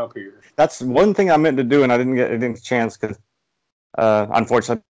screwed up here. That's one thing I meant to do, and I didn't get a chance because,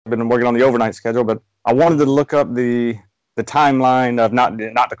 unfortunately, I've been working on the overnight schedule. But I wanted to look up the timeline of not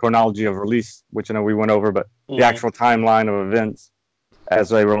the chronology of release, which I know we went over, but the actual timeline of events as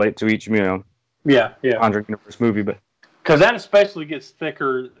they relate to each, Conjuring Universe movie. But because that especially gets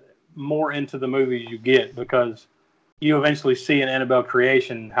thicker more into the movies you get, because you eventually see in Annabelle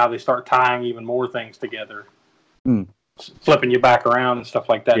Creation how they start tying even more things together, flipping you back around and stuff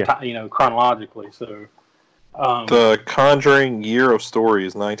like that, chronologically. So, The Conjuring year of story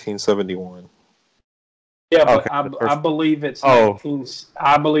is 1971. Yeah, but I believe it's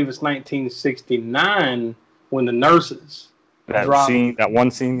 1969 when the nurses that one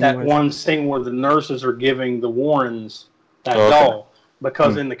scene where the nurses are giving the Warrens that doll.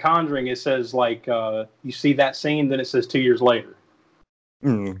 Because in The Conjuring, it says, you see that scene, then it says 2 years later.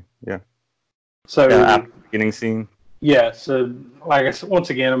 Yeah. So, after the beginning scene. Yeah, so, like I said,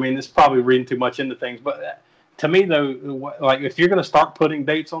 once again, I mean, it's probably reading too much into things. But to me, though, if you're going to start putting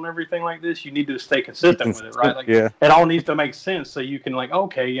dates on everything like this, you need to stay consistent with it, right? It all needs to make sense so you can,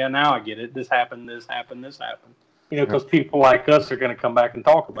 okay, yeah, now I get it. This happened, this happened, this happened. Because people like us are going to come back and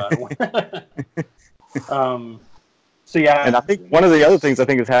talk about it. So yeah, and I think one of the other things I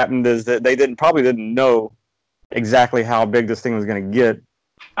think has happened is that they probably didn't know exactly how big this thing was going to get.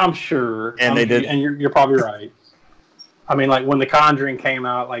 I'm sure, and they did, and you're probably right. I mean, when The Conjuring came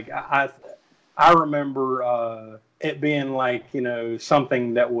out, I remember it being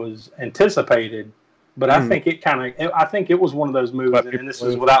something that was anticipated, but I think I think it was one of those movies, and this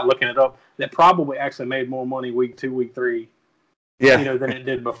is without looking it up, that probably actually made more money week 2, week 3. Than it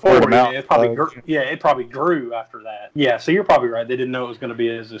did before. It probably grew after that. Yeah, so you're probably right. They didn't know it was going to be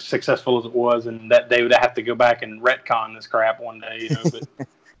as successful as it was, and that they would have to go back and retcon this crap one day.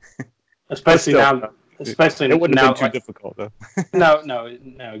 especially Still, now. Especially it wouldn't now, have been too difficult though. no,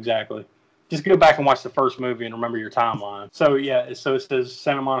 exactly. Just go back and watch the first movie and remember your timeline. So yeah, so it says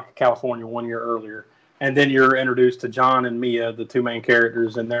Santa Monica, California, 1 year earlier, and then you're introduced to John and Mia, the two main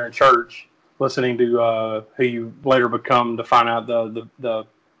characters, and they're in church listening to who you later become to find out the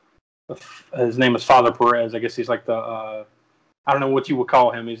his name is Father Perez. I guess he's like the I don't know what you would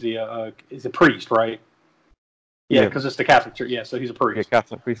call him. He's a priest, right? Yeah, because it's the Catholic Church. Yeah, so he's a priest. Yeah,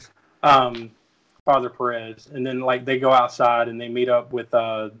 Catholic priest. Father Perez, and then like they go outside and they meet up with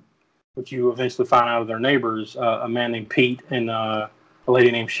what you eventually find out of their neighbors, a man named Pete and a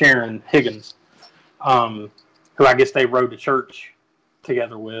lady named Sharon Higgins, who I guess they rode to church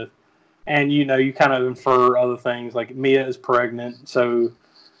together with, and you kind of infer other things like Mia is pregnant, so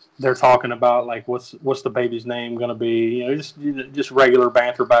they're talking about like what's the baby's name going to be, just regular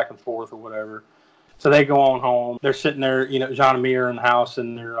banter back and forth or whatever. So they go on home. They're sitting there, John and Mia are in the house,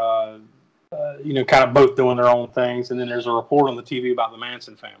 and they're kind of both doing their own things. And then there's a report on the TV about the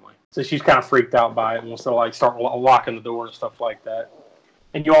Manson family. So she's kind of freaked out by it and wants to like start locking the door and stuff like that.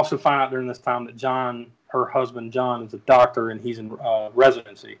 And you also find out during this time that John, her husband John, is a doctor and he's in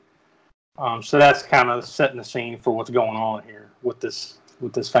residency. So that's kind of setting the scene for what's going on here with this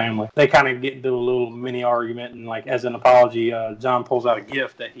family. They kind of get into a little mini argument, and like as an apology, John pulls out a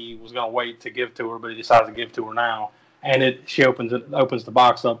gift that he was going to wait to give to her, but he decides to give to her now. And she opens the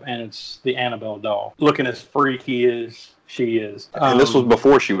box up, and it's the Annabelle doll. Looking as freaky as she is. And this was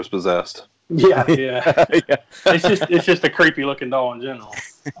before she was possessed. Yeah. It's just a creepy looking doll in general.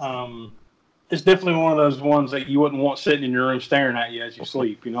 It's definitely one of those ones that you wouldn't want sitting in your room staring at you as you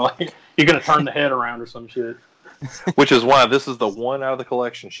sleep. Like you're gonna turn the head around or some shit. Which is why this is the one out of the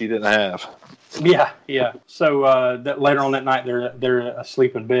collection she didn't have. Yeah. So that later on that night, they're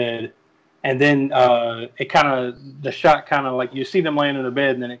asleep in bed. And then the shot kind of like you see them laying in the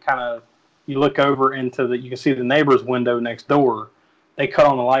bed, and then it kind of you look over into you can see the neighbor's window next door. They cut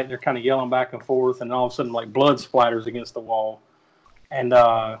on the light. They're kind of yelling back and forth, and all of a sudden like blood splatters against the wall. And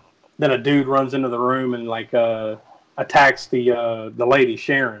then a dude runs into the room and like attacks the lady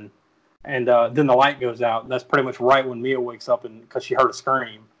Sharon. And then the light goes out. That's pretty much right when Mia wakes up because she heard a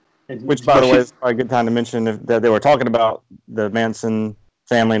scream. Which, by the way, is probably a good time to mention that they were talking about the Manson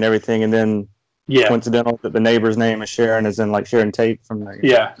family and everything, and then coincidental that the neighbor's name is Sharon, as in like Sharon Tate from the...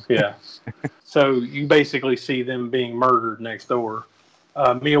 Yeah. So you basically see them being murdered next door.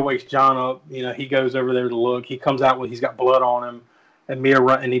 Mia wakes John up. He goes over there to look. He comes out he's got blood on him,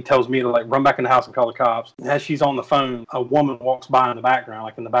 and he tells Mia to like run back in the house and call the cops. As she's on the phone, a woman walks by in the background,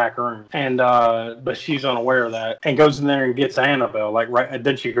 like in the back room, and but she's unaware of that and goes in there and gets Annabelle. Like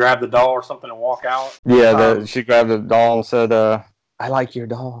didn't she grab the doll or something and walk out? Yeah, she grabbed the doll and said, "I like your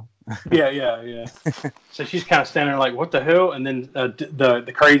doll." Yeah. So she's kind of standing there like, what the hell? And then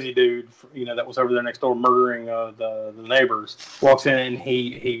the crazy dude, that was over there next door murdering the neighbors, walks in and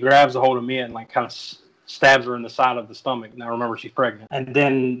he grabs a hold of Mia and like kind of stabs her in the side of the stomach. Now remember, she's pregnant. And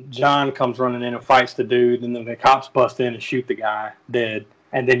then John comes running in and fights the dude, and then the cops bust in and shoot the guy dead.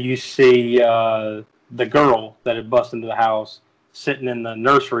 And then you see the girl that had busted into the house sitting in the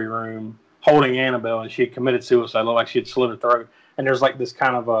nursery room holding Annabelle, and she had committed suicide. Looked like she had slit her throat. And there's like this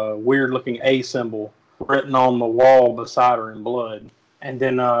kind of a weird-looking A symbol written on the wall beside her in blood. And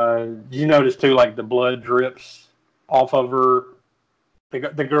then you notice, too, like the blood drips off of her.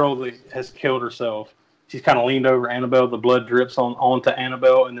 The girl that has killed herself, she's kind of leaned over Annabelle. The blood drips onto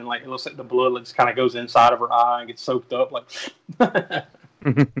Annabelle, and then like it looks like the blood just kind of goes inside of her eye and gets soaked up. Like,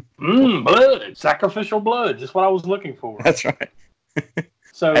 blood, sacrificial blood, just what I was looking for. That's right.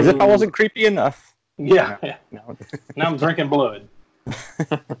 So, as if I wasn't creepy enough. Yeah. Now I'm drinking blood.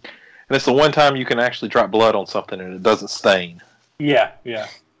 And it's the one time you can actually drop blood on something and it doesn't stain. Yeah.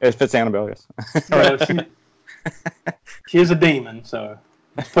 It fits Annabelle, yes. Well, she is a demon, so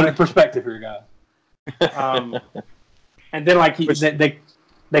let's put it in perspective here, guys. And then like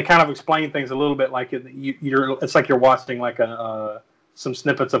they kind of explain things a little bit like it's like you're watching like some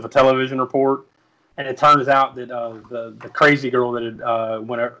snippets of a television report, and it turns out that the crazy girl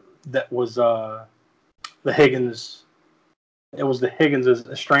that was the Higgins. It was the Higgins'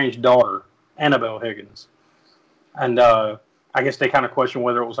 estranged daughter, Annabelle Higgins. And I guess they kind of question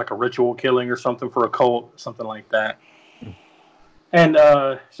whether it was like a ritual killing or something for a cult, something like that. And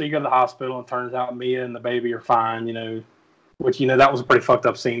so you go to the hospital, and it turns out Mia and the baby are fine, which, that was a pretty fucked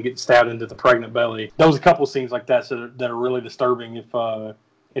up scene, getting stabbed into the pregnant belly. There was a couple of scenes like that that are really disturbing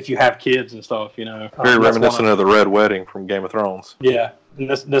if you have kids and stuff, Very reminiscent of the Red Wedding from Game of Thrones. Yeah. And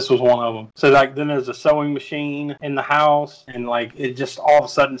this was one of them. So like then there's a sewing machine in the house, and like it just all of a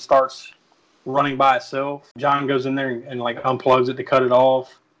sudden starts running by itself. John goes in there and like unplugs it to cut it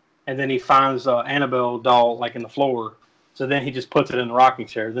off, and then he finds Annabelle doll like in the floor. So then he just puts it in the rocking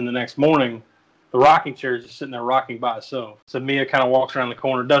chair. Then the next morning, the rocking chair is just sitting there rocking by itself. So Mia kind of walks around the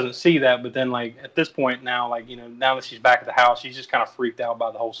corner, doesn't see that, but then like at this point now, like now that she's back at the house, she's just kind of freaked out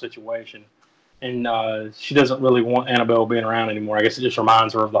by the whole situation, and she doesn't really want Annabelle being around anymore. I guess it just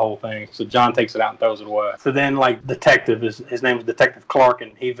reminds her of the whole thing. So John takes it out and throws it away. So then like detective, his name is Detective Clark,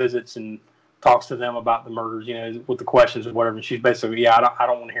 and he visits and talks to them about the murders, with the questions or whatever. And she's basically, I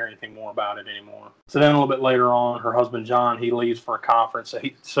don't want to hear anything more about it anymore. So then a little bit later on, her husband John, he leaves for a conference.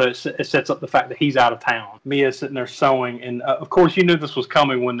 So it sets up the fact that he's out of town. Mia's sitting there sewing, and of course you knew this was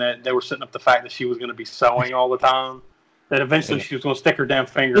coming when they were setting up the fact that she was going to be sewing all the time. That eventually she was going to stick her damn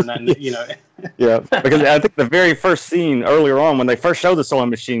finger in that, Yeah, because I think the very first scene earlier on when they first show the sewing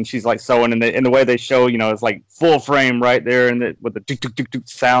machine, she's like sewing, and in the way they show, it's like full frame right there, and with the tuk tuk tuk tuk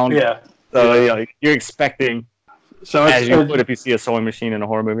sound. Yeah. So you're expecting, so as you would if you see a sewing machine in a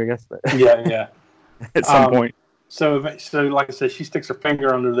horror movie, I guess. But yeah. At some point. So like I said, she sticks her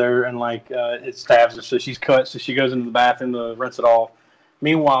finger under there and like it stabs her, so she's cut. So she goes into the bathroom to rinse it off.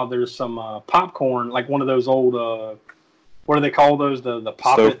 Meanwhile, there's some popcorn, like one of those old what do they call those? The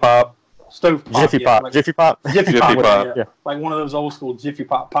pop stove pop, Jiffy Pop, Jiffy Pop. Yeah. Like one of those old school Jiffy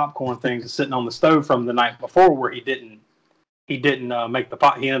Pop popcorn things that's sitting on the stove from the night before, where he didn't make the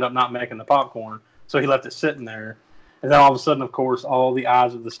pop. He ended up not making the popcorn, so he left it sitting there. And then all of a sudden, of course, all the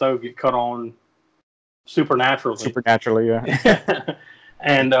eyes of the stove get cut on supernaturally, yeah.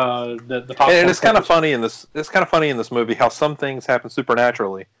 And the popcorn. And it's kind of funny in this. It's kind of funny in this movie how some things happen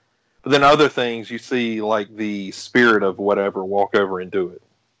supernaturally, but then other things you see like the spirit of whatever walk over and do it.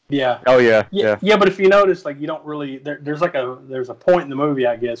 Yeah. Oh yeah. Yeah. But if you notice, like you don't really there's a point in the movie,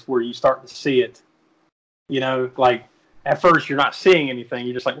 I guess, where you start to see it. Like. At first, you're not seeing anything.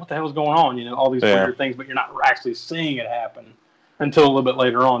 You're just like, what the hell is going on? All these weird things, but you're not actually seeing it happen until a little bit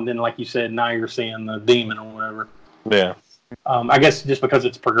later on. Then, like you said, now you're seeing the demon or whatever. Yeah. I guess just because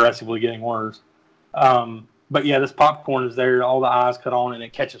it's progressively getting worse. But yeah, this popcorn is there. All the eyes cut on, and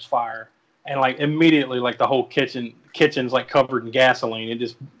it catches fire. And like immediately, like the whole kitchen's like covered in gasoline. It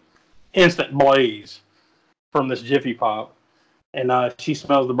just instant blaze from this Jiffy Pop. And she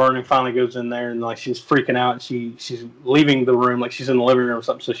smells the burning, finally goes in there, and like she's freaking out. And she's leaving the room, like she's in the living room or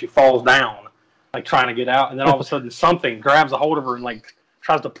something. So she falls down, like trying to get out. And then all of a sudden, something grabs a hold of her and like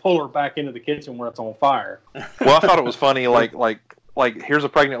tries to pull her back into the kitchen where it's on fire. Well, I thought it was funny. Like here's a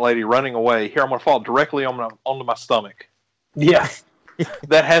pregnant lady running away. Here, I'm gonna fall directly onto my stomach. Yeah,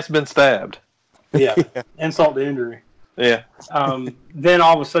 that has been stabbed. Yeah, insult to injury. Yeah. Then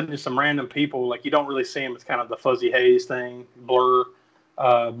all of a sudden, just some random people, like you don't really see them. It's kind of the fuzzy haze thing, blur.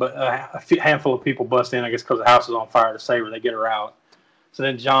 But a handful of people bust in, I guess, because the house is on fire to save her. They get her out. So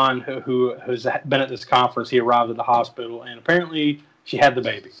then John, who's been at this conference, he arrived at the hospital, and apparently she had the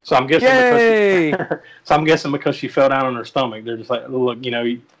baby. So I'm guessing because she fell down on her stomach, they're just like, look,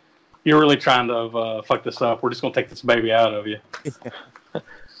 you're really trying to fuck this up. We're just gonna take this baby out of you.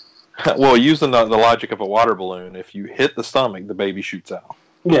 Well, using the logic of a water balloon, if you hit the stomach, the baby shoots out.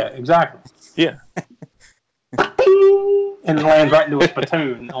 Yeah, exactly. Yeah. And it lands right into a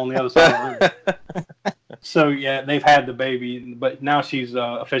spittoon on the other side of the room. So, yeah, they've had the baby, but now she's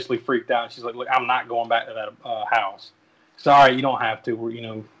officially freaked out. She's like, look, I'm not going back to that house. So, all right, you don't have to.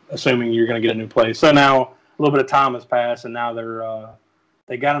 We're, assuming you're going to get a new place. So now a little bit of time has passed, and now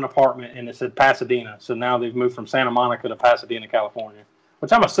they got an apartment, and it said Pasadena. So now they've moved from Santa Monica to Pasadena, California.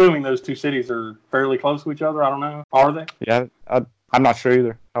 Which I'm assuming those two cities are fairly close to each other. I don't know. Are they? Yeah, I'm not sure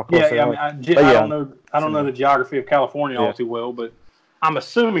either. I don't know. I don't know the geography of California all too well, but I'm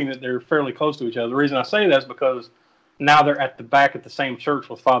assuming that they're fairly close to each other. The reason I say that is because now they're at the same church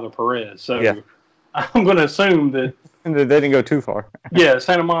with Father Perez. So I'm going to assume that they didn't go too far. Yeah,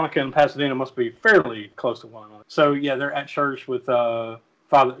 Santa Monica and Pasadena must be fairly close to one another. So yeah, they're at church with Father,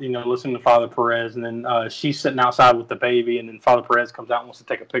 listening to Father Perez, and then she's sitting outside with the baby, and then Father Perez comes out and wants to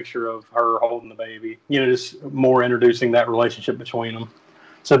take a picture of her holding the baby. Just more introducing that relationship between them.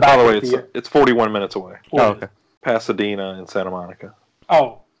 So by the way, it's 41 minutes away. Oh, okay. Pasadena and Santa Monica.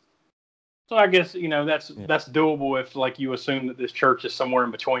 Oh, so I guess that's doable if like you assume that this church is somewhere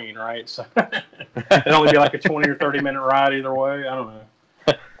in between, right? So it'd only be like a 20 or 30 minute ride either way. I don't know.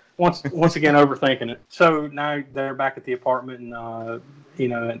 Once again, overthinking it. So now they're back at the apartment, and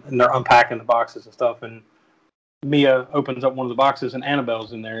and they're unpacking the boxes and stuff. And Mia opens up one of the boxes, and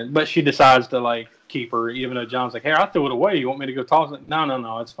Annabelle's in there. But she decides to like keep her, even though John's like, "Hey, I threw it away. You want me to go toss it?"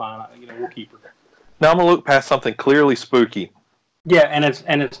 No, it's fine. We'll keep her. Now I'm gonna look past something clearly spooky. Yeah, and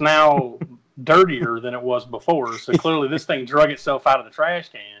it's now dirtier than it was before. So clearly, this thing drug itself out of the trash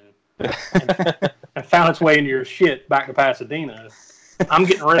can and found its way into your shit back to Pasadena. I'm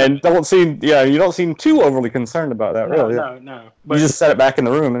getting rid of And it. you don't seem too overly concerned about that, really. No. But You just set it back in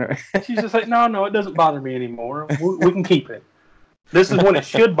the room. And she's just like, no, it doesn't bother me anymore. We can keep it. This is when it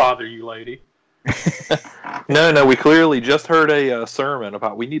should bother you, lady. No, we clearly just heard a sermon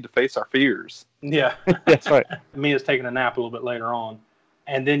about we need to face our fears. Yeah. That's right. Mia's taking a nap a little bit later on.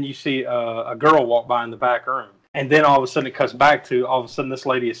 And then you see a girl walk by in the back room. And then all of a sudden it cuts back to, all of a sudden this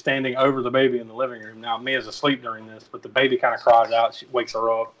lady is standing over the baby in the living room. Now, Mia's asleep during this, but the baby kind of cries out. She wakes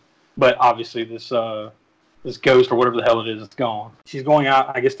her up. But obviously this ghost or whatever the hell it is gone. She's going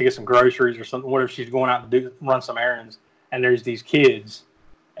out, I guess, to get some groceries or something. Whatever, she's going out to run some errands. And there's these kids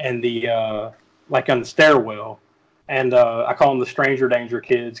and the like on the stairwell, and I call them the stranger danger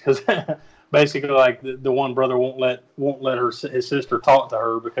kids because basically like the one brother won't let his sister talk to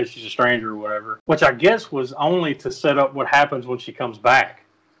her because she's a stranger or whatever, which I guess was only to set up what happens when she comes back,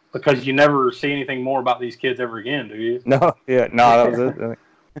 because you never see anything more about these kids ever again, do you? No, that was it.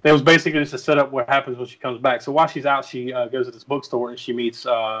 It was basically just to set up what happens when she comes back. So while she's out, she goes to this bookstore and she meets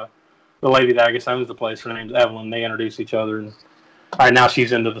the lady that I guess owns the place. Her name's Evelyn. They introduce each other, and all right, now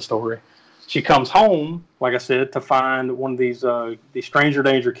she's into the story. She comes home, like I said, to find one of these stranger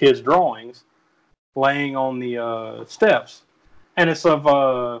danger kids' drawings laying on the steps, and it's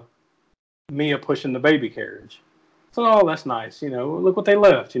of Mia pushing the baby carriage. So, oh, that's nice. Look what they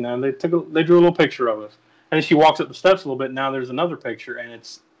left. They drew a little picture of us. And then she walks up the steps a little bit. Now there's another picture, and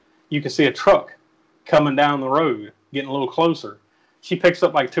you can see a truck coming down the road, getting a little closer. She picks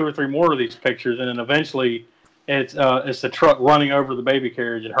up like 2 or 3 more of these pictures, and then eventually it's the truck running over the baby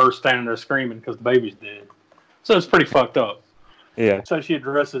carriage and her standing there screaming because the baby's dead. So it's pretty fucked up. Yeah. So she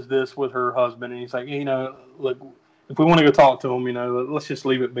addresses this with her husband, and he's like, look, if we want to go talk to him, let's just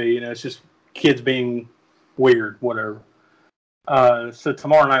leave it be. It's just kids being weird, whatever. So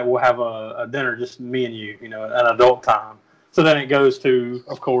tomorrow night we'll have a dinner, just me and you, an adult time. So then it goes to,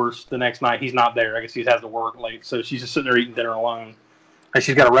 of course, the next night he's not there. I guess he has to work late, so she's just sitting there eating dinner alone. And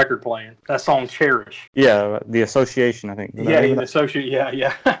she's got a record playing. That song, Cherish. Yeah, The Association, I think. Yeah, The Association.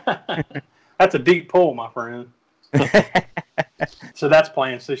 Yeah. That's a deep pull, my friend. So that's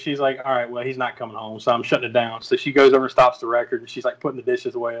playing. So she's like, all right, well, he's not coming home, so I'm shutting it down. So she goes over and stops the record, and she's like putting the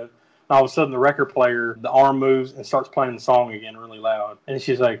dishes away. And all of a sudden, the record player, the arm moves and starts playing the song again really loud. And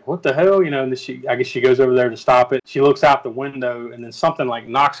she's like, what the hell? And then I guess she goes over there to stop it. She looks out the window, and then something like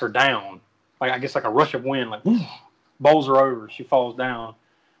knocks her down. Like, I guess like a rush of wind, like, bowls her over. She falls down.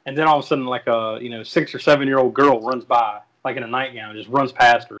 And then all of a sudden, like a 6 or 7 year old girl runs by, like in a nightgown, just runs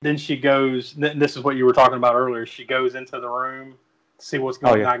past her. Then she goes, this is what you were talking about earlier. She goes into the room to see what's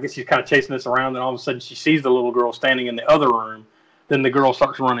going on. I guess she's kind of chasing this around. Then all of a sudden, she sees the little girl standing in the other room. Then the girl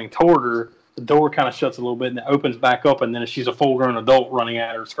starts running toward her. The door kind of shuts a little bit and it opens back up. And then she's a full grown adult running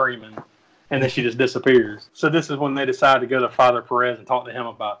at her, screaming. And then she just disappears. So this is when they decide to go to Father Perez and talk to him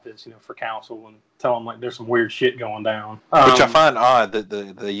about this, for counsel, and tell him like there's some weird shit going down. Which I find odd that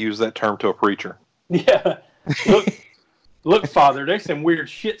they use that term to a preacher. Yeah. Look, Father, there's some weird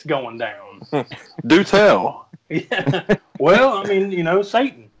shit's going down. Do tell. Yeah. Well,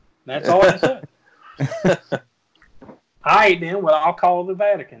 Satan. That's all I said. All right, then. Well, I'll call the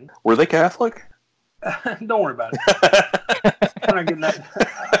Vatican. Were they Catholic? Don't worry about it. I'm not getting that.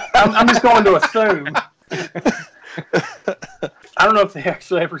 I'm just going to assume. I don't know if they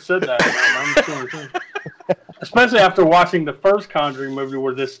actually ever said that. I'm just going to assume. Especially after watching the first Conjuring movie,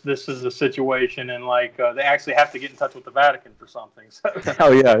 where this is a situation, and like they actually have to get in touch with the Vatican for something. So.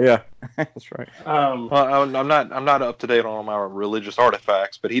 Oh yeah, that's right. Well, I'm not up to date on my religious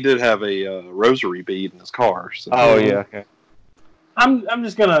artifacts, but he did have a rosary bead in his car. So. Oh yeah. Okay. I'm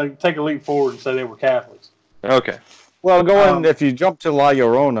just gonna take a leap forward and say they were Catholics. Okay. Well, if you jump to La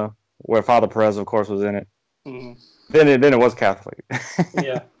Llorona, where Father Perez, of course, was in it, then it was Catholic.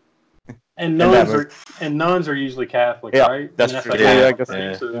 Yeah. And nuns are usually Catholic, right? That's true. I guess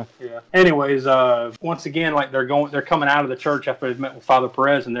so. Yeah. Anyways, once again, like they're coming out of the church after they've met with Father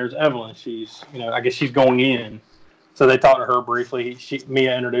Perez, and there's Evelyn. She's, I guess she's going in. So they talk to her briefly.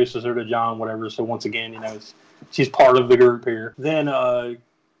 Mia introduces her to John, whatever. So once again, she's part of the group here. Then,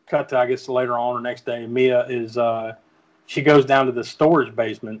 cut to, I guess, later on or next day, Mia is, she goes down to the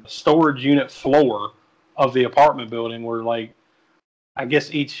storage unit floor of the apartment building where, like, I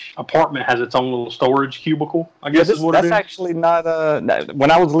guess each apartment has its own little storage cubicle. I guess is what it is. That's actually not. When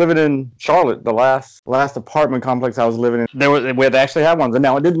I was living in Charlotte, the last apartment complex I was living in, we actually had ones. And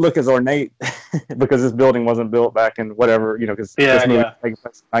now it didn't look as ornate because this building wasn't built back in whatever, because this movie takes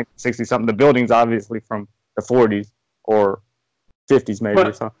place in 1960 something. The building's obviously from the 40s or 50s maybe.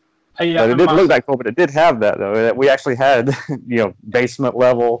 But it didn't look that cool, but it did have that though. We actually had basement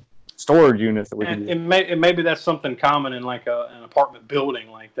level storage units that we can And maybe that's something common in like an apartment building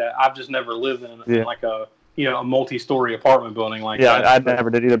like that. I've just never lived in like a a multi-story apartment building like that. Yeah, I never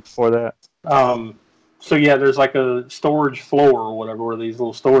did either before that. So yeah, there's like a storage floor or whatever where these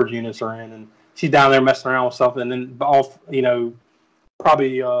little storage units are in, and she's down there messing around with something, and then off,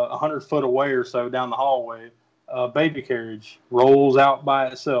 probably 100 foot away or so down the hallway, a baby carriage rolls out by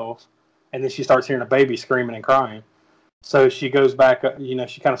itself, and then she starts hearing a baby screaming and crying. So she goes back,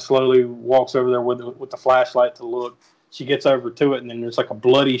 she kind of slowly walks over there with the flashlight to look. She gets over to it, and then there's like a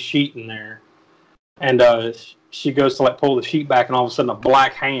bloody sheet in there, and she goes to like pull the sheet back, and all of a sudden a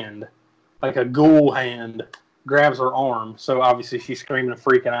black hand, like a ghoul hand, grabs her arm. So obviously she's screaming and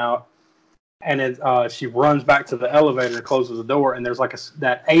freaking out. And she runs back to the elevator and closes the door. And there's like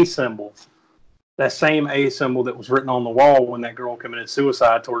that A symbol, that same A symbol that was written on the wall when that girl committed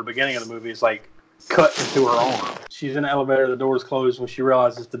suicide toward the beginning of the movie is like cut into her arm. She's in the elevator, the door's closed. When she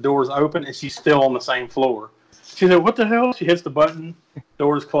realizes the door's open and she's still on the same floor. She's like, what the hell? She hits the button,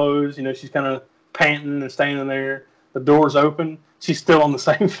 door's closed. She's kind of panting and standing there. The door's open. She's still on the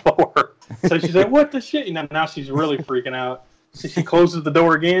same floor. So she's like, what the shit? Now she's really freaking out. So she closes the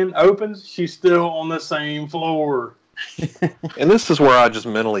door again, opens. She's still on the same floor. And this is where I just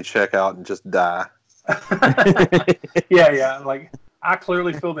mentally check out and just die. Yeah. Like, I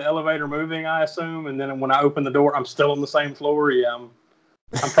clearly feel the elevator moving, I assume. And then when I open the door, I'm still on the same floor. Yeah,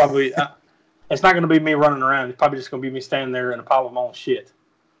 I'm probably... it's not going to be me running around. It's probably just going to be me standing there in a pile of my own shit.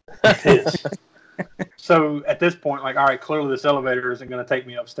 Pissed. So at this point, like, all right, clearly this elevator isn't going to take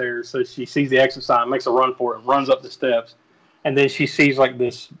me upstairs. So she sees the exit sign, makes a run for it, runs up the steps, and then she sees like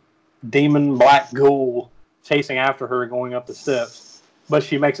this demon black ghoul chasing after her going up the steps. But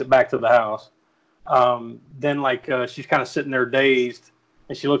she makes it back to the house. Then she's kind of sitting there dazed,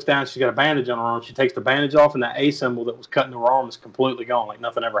 and she looks down. She's got a bandage on her arm. She takes the bandage off, and that A symbol that was cut into her arm is completely gone, like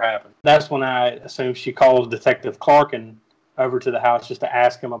nothing ever happened. That's when I assume she calls Detective Clarkin over to the house just to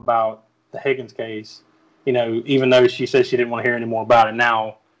ask him about the Higgins case, even though she said she didn't want to hear any more about it.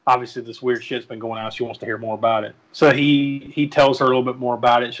 Now, obviously, this weird shit's been going on. She wants to hear more about it. So he tells her a little bit more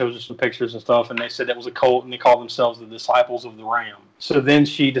about it, shows her some pictures and stuff, and they said it was a cult, and they called themselves the Disciples of the Ram. So then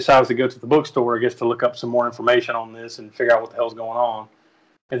she decides to go to the bookstore, I guess, to look up some more information on this and figure out what the hell's going on.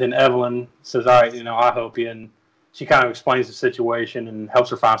 And then Evelyn says, all right, I'll help you. And she kind of explains the situation and helps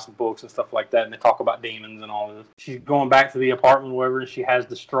her find some books and stuff like that. And they talk about demons and all this. She's going back to the apartment, wherever, and she has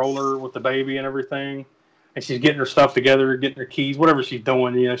the stroller with the baby and everything. And she's getting her stuff together, getting her keys, whatever she's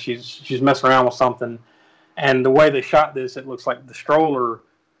doing. She's messing around with something. And the way they shot this, it looks like the stroller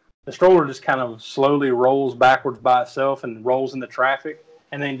just kind of slowly rolls backwards by itself and rolls into traffic,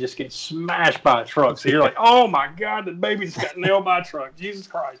 and then just gets smashed by a truck. So you're like, oh my God, the baby just got nailed by a truck. Jesus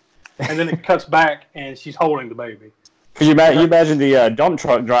Christ. And then it cuts back, and she's holding the baby. Can you imagine the dump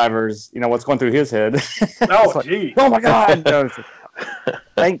truck drivers, what's going through his head? Oh, gee. Oh, my God.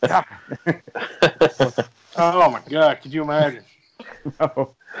 Thank God. Oh, my God. Could you imagine?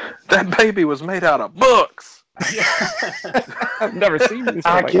 No. That baby was made out of books. I've never seen this.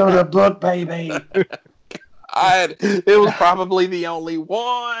 I killed a book, baby. It was probably the only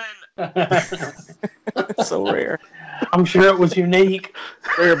one. So rare. I'm sure it was unique.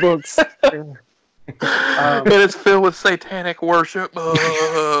 Rare books. And it's filled with satanic worship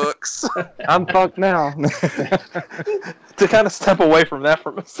books. I'm fucked now. To kind of step away from that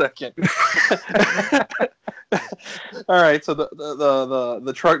for a second. All right, so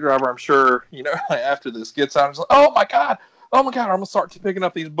the truck driver, I'm sure, after this gets out and is like, oh my god, I'm gonna start picking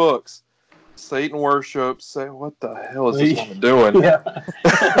up these books. Satan worship. Say, what the hell is this woman doing? Yeah.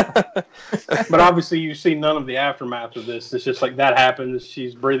 But obviously, you see none of the aftermath of this. It's just like that happens.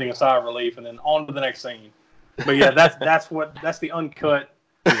 She's breathing a sigh of relief, and then on to the next scene. But yeah, that's the uncut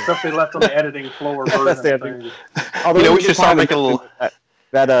stuff they left on the editing floor version. Although we should start making a little.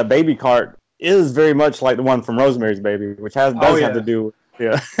 That baby cart is very much like the one from Rosemary's Baby, which does have to do.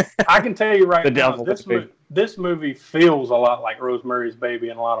 Yeah. I can tell you right the now, devil. This movie feels a lot like Rosemary's Baby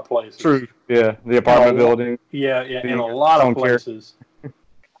in a lot of places. True. Yeah, the apartment building. Yeah, in a lot of places.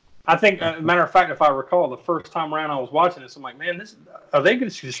 I think, matter of fact, if I recall, the first time around I was watching this, I'm like, man, are they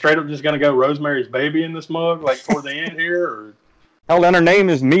just straight up just going to go Rosemary's Baby in this mug, like toward the end here? Or? Hell, and her name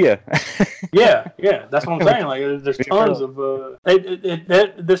is Mia. yeah, that's what I'm saying. Like, there's tons of.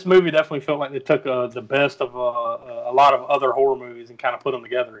 This movie definitely felt like they took the best of a lot of other horror movies and kind of put them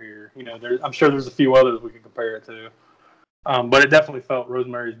together here. I'm sure there's a few others we could compare it to. But it definitely felt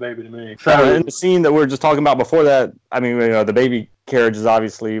Rosemary's Baby to me. So, in the scene that we were just talking about before that, I mean, the baby carriage is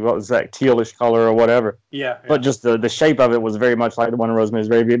obviously, what was that, tealish color or whatever. Yeah. But just the shape of it was very much like the one in Rosemary's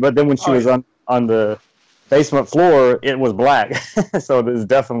Baby. But then when she was on the basement floor, it was black. So it was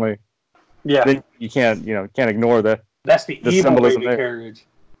definitely Yeah. then you can't ignore That's the evil symbolism baby there. carriage.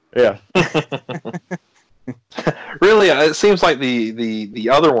 Yeah. Really, it seems like the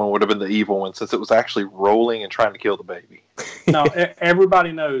other one would have been the evil one since it was actually rolling and trying to kill the baby. No,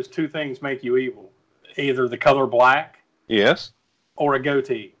 everybody knows two things make you evil: either the color black, Yes. or a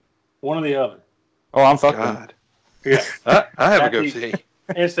goatee. One or the other. Oh, I'm fucking. God. Yeah. I have a That's goatee.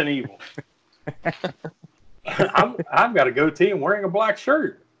 Instant evil. I've got a goatee and wearing a black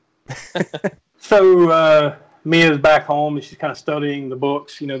shirt. So Mia's back home and she's kind of studying the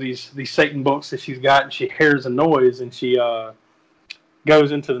books, these Satan books that she's got, and she hears a noise and she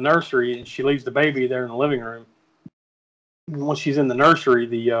goes into the nursery and she leaves the baby there in the living room. And once she's in the nursery,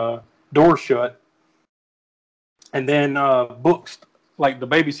 the door's shut, and then books, like the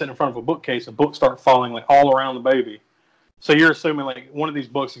baby's sitting in front of a bookcase, and books start falling like all around the baby. So you're assuming like one of these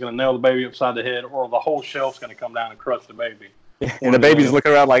books is going to nail the baby upside the head, or the whole shelf's going to come down and crush the baby. And the baby's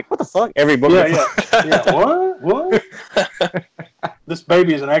looking around like, what the fuck? Every book. Yeah. What? This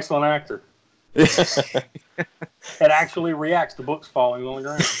baby is an excellent actor. It actually reacts to books falling on the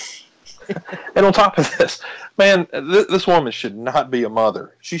ground. And on top of this, man, this woman should not be a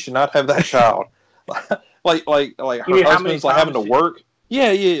mother. She should not have that child. like her husband's like having to work.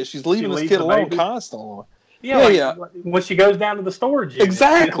 Yeah. She's leaving this kid alone constantly. Yeah. When she goes down to the storage unit.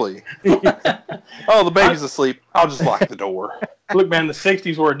 Exactly. Oh, the baby's asleep. I'll just lock the door. Look, man, the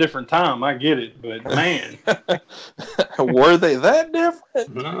 60s were a different time. I get it, but man. Were they that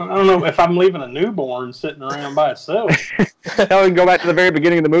different? I don't know if I'm leaving a newborn sitting around by itself. Now we can go back to the very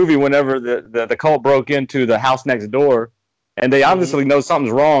beginning of the movie whenever the cult broke into the house next door, and they obviously know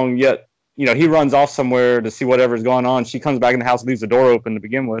something's wrong, yet he runs off somewhere to see whatever's going on. She comes back in the house, leaves the door open to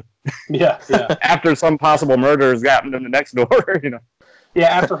begin with. Yeah. After some possible murder has happened in the next door, Yeah,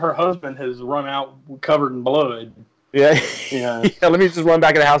 after her husband has run out covered in blood. Yeah. Let me just run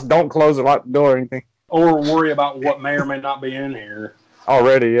back in the house. Don't close or lock the door or anything. Or worry about what may or may not be in here.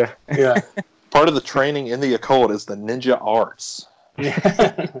 Already, yeah. Yeah. Part of the training in the occult is the ninja arts.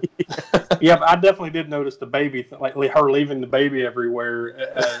 Yeah, but I definitely did notice the baby, like her leaving the baby everywhere.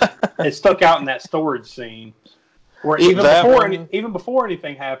 It stuck out in that storage scene, where even before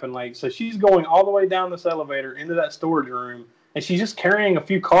anything happened. Like, so she's going all the way down this elevator into that storage room, and she's just carrying a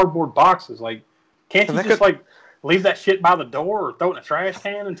few cardboard boxes. Like, can't you just like leave that shit by the door or throw it in a trash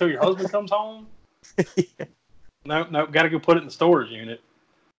can until your husband comes home? No, got to go put it in the storage unit,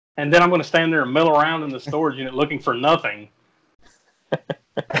 and then I'm going to stand there and mill around in the storage unit looking for nothing.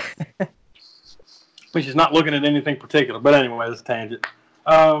 But she's not looking at anything particular. But anyway, that's a tangent.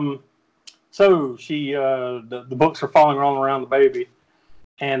 So she, the books are falling all around the baby,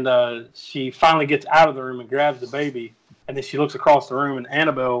 and she finally gets out of the room and grabs the baby, and then she looks across the room, and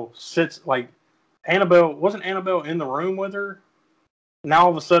Annabelle sits like wasn't Annabelle in the room with her? Now all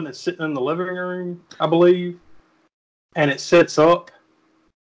of a sudden it's sitting in the living room, I believe, and it sits up.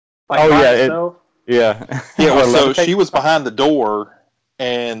 Like itself. So she was behind the door.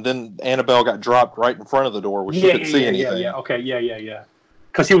 And then Annabelle got dropped right in front of the door, where she couldn't see anything. Yeah.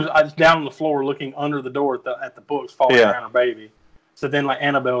 Because she was down on the floor looking under the door at the books falling around her baby. So then, like,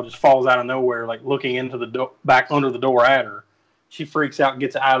 Annabelle just falls out of nowhere, like looking into the back under the door at her. She freaks out,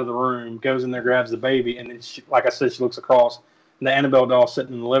 gets out of the room, goes in there, grabs the baby, and then, like I said, she looks across, and the Annabelle doll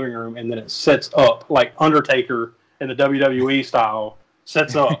sitting in the living room, and then it sets up like Undertaker in the WWE style,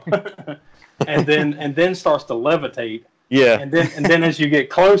 sets up, and then starts to levitate. Yeah. And then as you get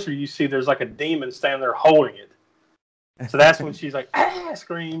closer, you see there's like a demon standing there holding it. So that's when she's like,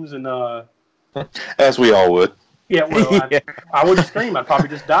 screams, and as we all would. Yeah, well, I wouldn't scream. I'd probably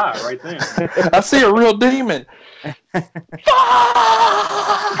just die right then. I see a real demon.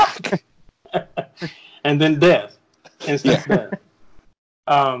 And then death. Instant death.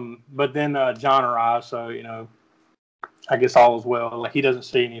 But then John arrives, so, I guess all is well. Like, he doesn't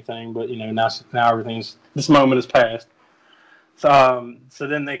see anything, but, now everything's, this moment has passed. So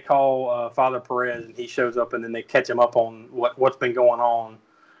then they call Father Perez, and he shows up, and then they catch him up on what's been going on.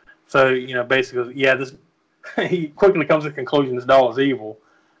 So, basically, he quickly comes to the conclusion this doll is evil,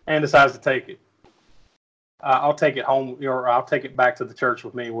 and decides to take it. I'll take it home, or I'll take it back to the church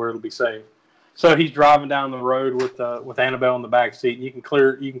with me where it'll be safe. So he's driving down the road with Annabelle in the back seat, and you can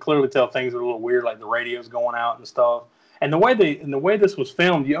clearly tell things are a little weird, like the radio's going out and stuff. And the way this was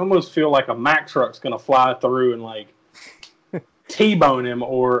filmed, you almost feel like a Mack truck's gonna fly through and like T-bone him,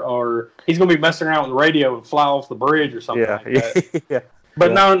 or he's gonna be messing around with the radio and fly off the bridge or something like that. Yeah.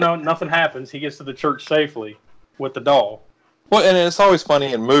 But no, nothing happens. He gets to the church safely with the doll. Well, and it's always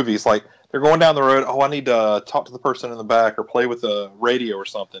funny in movies, like they're going down the road. Oh, I need to talk to the person in the back or play with the radio or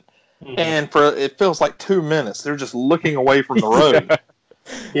something. Mm-hmm. And it feels like 2 minutes. They're just looking away from the road.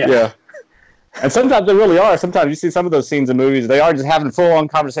 Yeah. And sometimes they really are. Sometimes you see some of those scenes in movies, they are just having full-on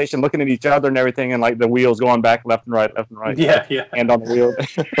conversation, looking at each other and everything, and like the wheels going back left and right. Yeah. Hand on the wheel.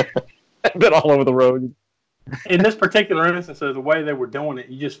 Been all over the road. In this particular instance, the way they were doing it,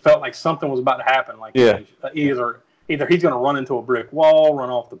 you just felt like something was about to happen. Like either he's going to run into a brick wall, run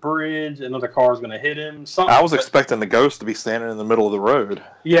off the bridge, another car's going to hit him. Something. I was expecting the ghost to be standing in the middle of the road.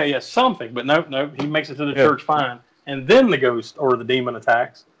 Yeah, something. But no, he makes it to the church fine. And then the ghost or the demon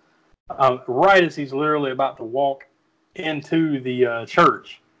attacks, right as he's literally about to walk into the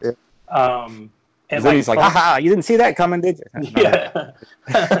church. Yeah. And then he's like, "Haha, you didn't see that coming, did you?" Yeah.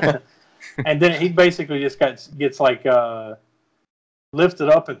 And then he basically just gets like lifted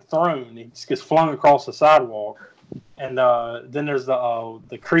up and thrown. He just gets flung across the sidewalk. And then there's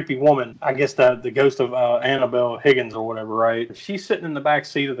the creepy woman, I guess the ghost of Annabelle Higgins or whatever, right? She's sitting in the back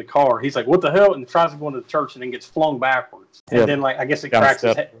seat of the car. He's like, "What the hell?" And tries to go into the church and then gets flung backwards. And then like I guess it cracks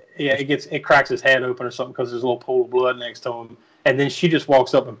his head. Yeah, it cracks his head open or something because there's a little pool of blood next to him. And then she just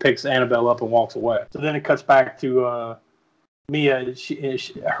walks up and picks Annabelle up and walks away. So then it cuts back to Mia,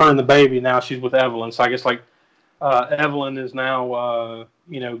 her and the baby. Now she's with Evelyn. So I guess like Evelyn is now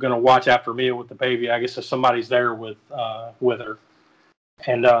going to watch after Mia with the baby. I guess if somebody's there with her.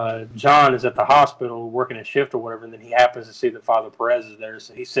 And John is at the hospital working a shift or whatever, and then he happens to see that Father Perez is there.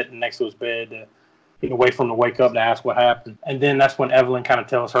 So he's sitting next to his bed to wait for him to wake up to ask what happened. And then that's when Evelyn kind of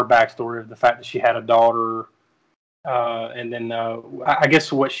tells her backstory of the fact that she had a daughter. And then I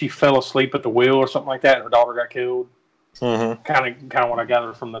guess she fell asleep at the wheel or something like that. Her daughter got killed. Mm-hmm. Kind of what I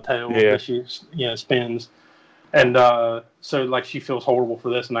gathered from the tale that she spins. And so like she feels horrible for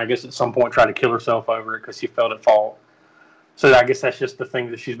this, and I guess at some point tried to kill herself over it because she felt at fault. So I guess that's just the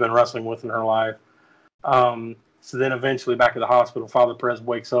thing that she's been wrestling with in her life. So then eventually back at the hospital, Father Perez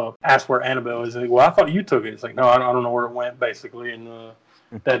wakes up, asks where Annabelle is, and well, I thought you took it. It's like, no, I don't know where it went, basically, and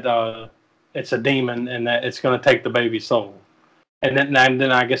that it's a demon and that it's going to take the baby's soul. And then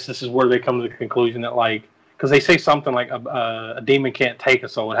I guess this is where they come to the conclusion that like, because they say something like a demon can't take a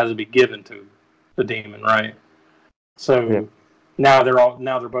soul; it has to be given to the demon, right? So now they're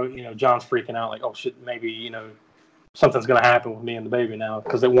both, John's freaking out like, oh shit, maybe, something's going to happen with me and the baby now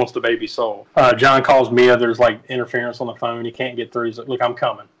because it wants the baby's soul. John calls Mia. There's like interference on the phone. He can't get through. He's like, look, I'm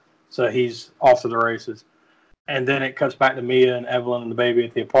coming. So he's off to the races. And then it cuts back to Mia and Evelyn and the baby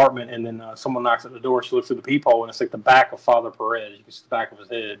at the apartment. And then someone knocks at the door. She looks through the peephole and it's like the back of Father Perez. You can see the back of his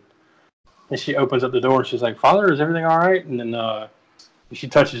head. And she opens up the door and she's like, Father, is everything all right? And then she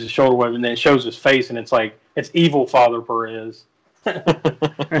touches his shoulder wave and then it shows his face and it's like, it's evil Father Perez.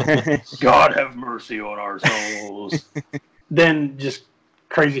 God have mercy on our souls. Then just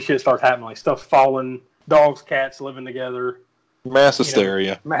crazy shit starts happening, like stuff falling, dogs, cats living together. Mass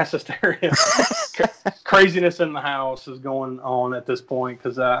hysteria. Mass hysteria. Craziness in the house is going on at this point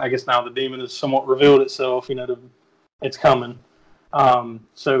because I guess now the demon has somewhat revealed itself. It's coming.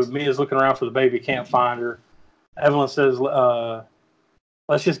 So Mia's looking around for the baby, can't find her. Evelyn says,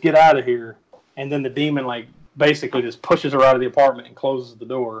 "Let's just get out of here." And then the demon basically just pushes her out of the apartment and closes the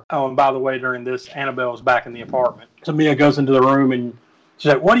door. Oh, and by the way, during this, Annabelle's back in the apartment. So Mia goes into the room and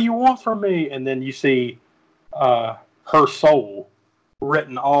she's like, "What do you want from me?" And then you see her soul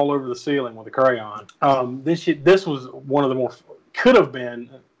written all over the ceiling with a crayon. This was one of the more, could have been,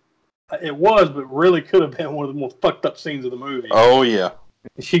 it was, but really could have been one of the most fucked up scenes of the movie. Oh, yeah.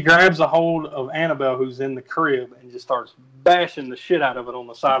 She grabs a hold of Annabelle, who's in the crib, and just starts bashing the shit out of it on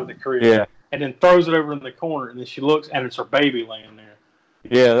the side of the crib. Yeah. And then throws it over in the corner, and then she looks, and it's her baby laying there.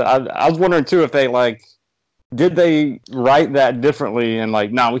 Yeah, I was wondering, too, if they, did they write that differently and,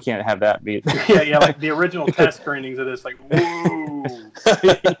 no, we can't have that be... yeah, like the original test screenings of this, whoa.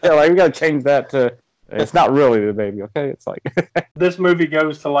 Yeah, we got to change that to... It's not really the baby, okay? It's like... This movie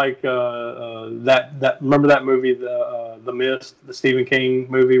goes to, that remember that movie, The Mist, the Stephen King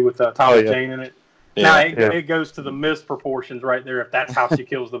movie with Thomas Jane in it? Yeah, now, it goes to the Mist proportions right there if that's how she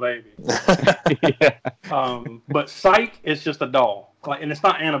kills the baby. But Psych is just a doll. And it's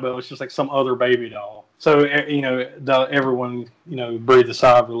not Annabelle, it's just some other baby doll. So, everyone, breathes a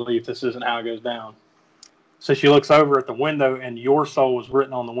sigh of relief. This isn't how it goes down. So she looks over at the window, and your soul is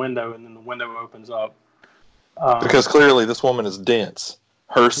written on the window, and then the window opens up. Because clearly this woman is dense.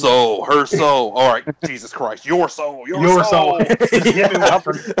 Her soul. All right, Jesus Christ, your soul. Your soul. You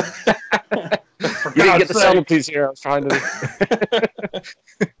didn't get the subtleties here. I was trying to...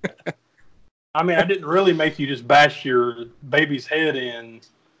 I mean, I didn't really make you just bash your baby's head in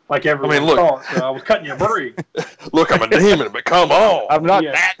like everyone thought, so I was cutting you a break. Look, I'm a demon, but come on. I'm not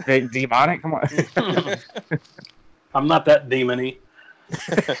that demonic. Come on. I'm not that demon-y.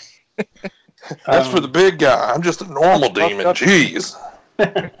 That's for the big guy. I'm just a normal demon. Jeez.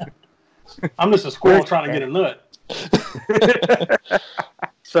 I'm just a squirrel trying to get a nut.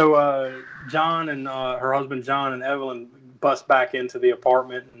 So John and her husband John and Evelyn bust back into the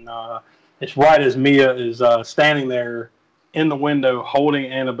apartment, and it's right as Mia is standing there in the window holding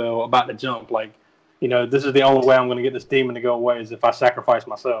Annabelle, about to jump. Like, you know, this is the only way I'm going to get this demon to go away is if I sacrifice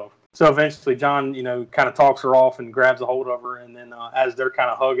myself. So eventually John, you know, kind of talks her off and grabs a hold of her, and then as they're kind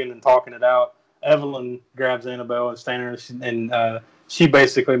of hugging and talking it out, Evelyn grabs Annabelle and standing there, and she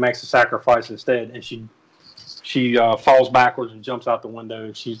basically makes a sacrifice instead, and she falls backwards and jumps out the window,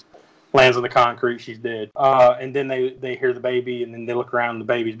 and she lands on the concrete. She's dead. And then they hear the baby, and then they look around, and the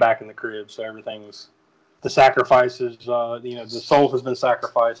baby's back in the crib. So everything's, the sacrifices, you know, the soul has been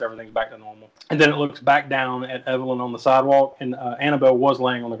sacrificed. Everything's back to normal. And then it looks back down at Evelyn on the sidewalk, and Annabelle was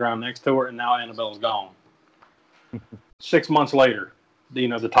laying on the ground next to her, and now Annabelle's gone. 6 months later, you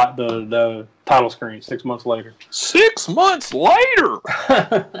know, the title screen. 6 months later. 6 months later.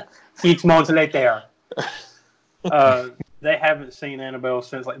 6 months later. They haven't seen Annabelle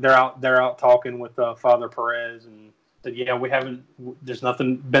since, like, they're out talking with Father Perez, and said, yeah, there's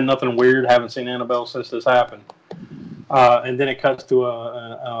been nothing weird. Haven't seen Annabelle since this happened. And then it cuts to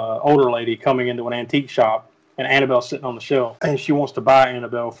a older lady coming into an antique shop, and Annabelle's sitting on the shelf, and she wants to buy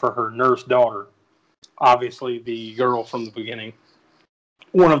Annabelle for her nurse daughter. Obviously, the girl from the beginning,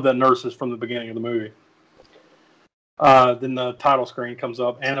 one of the nurses from the beginning of the movie. Then the title screen comes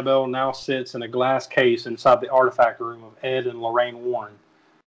up. Annabelle now sits in a glass case inside the artifact room of Ed and Lorraine Warren.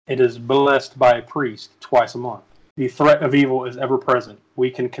 It is blessed by a priest twice a month. The threat of evil is ever present.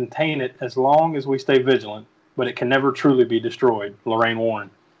 We can contain it as long as we stay vigilant, but it can never truly be destroyed. Lorraine Warren.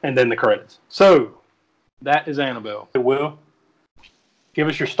 And then the credits. So, that is Annabelle. Will, give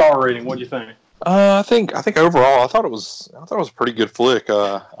us your star rating. What do you think? I think overall, I thought it was a pretty good flick.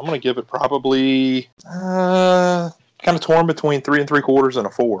 I'm gonna give it probably kind of torn between 3 3/4 and a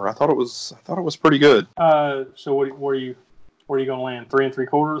 4. I thought it was pretty good. So where are you gonna land? 3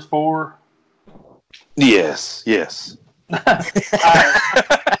 3/4, 4? Yes.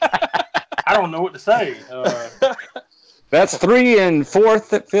 I don't know what to say. That's 3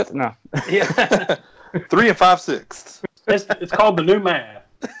 4/5. No. Yeah. 3 5/6. It's called the new math.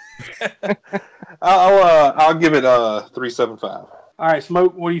 I'll give it 3.75. All right,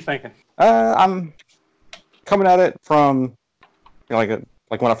 Smoke. What are you thinking? I'm coming at it from, you know,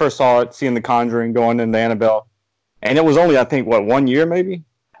 like when I first saw it, seeing The Conjuring, going into Annabelle, and it was only, I think, 1 year maybe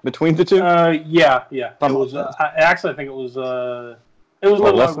between the two. Yeah. It was. I think it was. It was a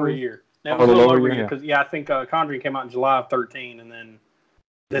little over a year. It was a little over a year because I think Conjuring came out in July of 13, and then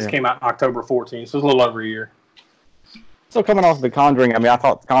this came out in October 14, so it was a little over a year. So coming off of The Conjuring, I mean, I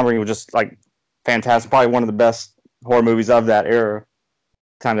thought The Conjuring was just like fantastic, probably one of the best horror movies of that era.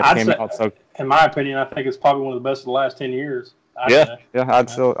 Kind of came out. So, in my opinion, I think it's probably one of the best of the last 10 years. I'd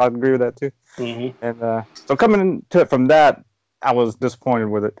agree with that too. Mm-hmm. And so coming into it from that, I was disappointed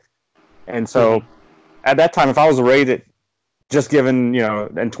with it. And so at that time, if I was rated, just given, you know,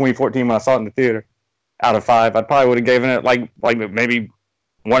 in 2014 when I saw it in the theater, out of 5, I probably would have given it like maybe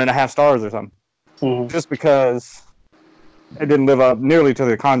 1.5 stars or something. Mm-hmm. Just because it didn't live up nearly to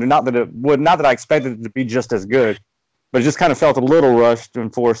The Conjuring. Not that I expected it to be just as good, but it just kind of felt a little rushed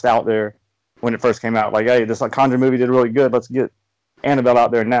and forced out there when it first came out. Like, hey, this Conjuring movie did really good. Let's get Annabelle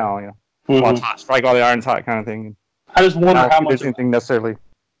out there now. You know, watch strike while the iron's hot, kind of thing. I just wonder how much. Anything necessarily.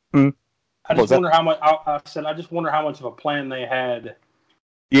 I just wonder how much. I just wonder how much of a plan they had.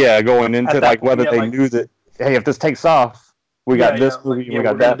 Yeah, going into like whether they knew that. Hey, if this takes off, we got this movie, we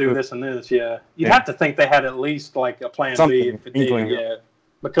got that. Do this and this. Yeah, you'd have to think they had at least like a plan B if it did. Yeah,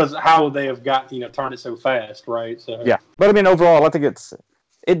 because how would they have turned it so fast, right? So yeah, but I mean overall, I think it's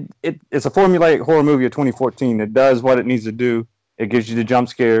a formulaic horror movie of 2014. It does what it needs to do. It gives you the jump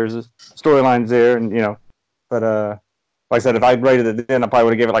scares, storylines there, and you know. But like I said, if I'd rated it then, I probably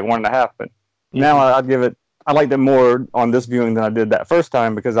would have given it like 1.5. But now I'd give it. I liked it more on this viewing than I did that first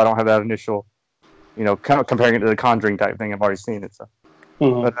time because I don't have that initial, you know, kind of comparing it to The Conjuring type thing. I've already seen it, so.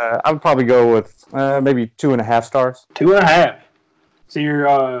 But I would probably go with maybe 2.5 stars. 2.5. So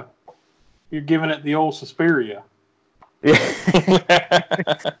you're giving it the old Suspiria. Yeah.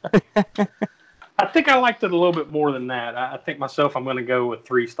 I think I liked it a little bit more than that. I think myself, I'm going to go with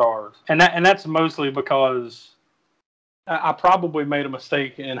 3 stars, and that's mostly because I probably made a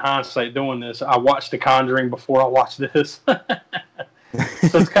mistake in hindsight doing this. I watched The Conjuring before I watched this. So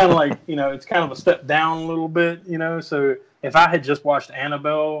it's kind of like, you know, it's kind of a step down a little bit, you know. So if I had just watched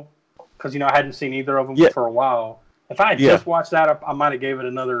Annabelle, because, you know, I hadn't seen either of them for a while. If I had just watched that, I might have gave it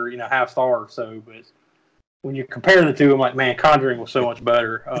another, you know, half star or so. But when you compare the two, I'm like, man, Conjuring was so much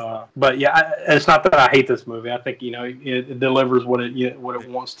better. But yeah, it's not that I hate this movie. I think, you know, it delivers what it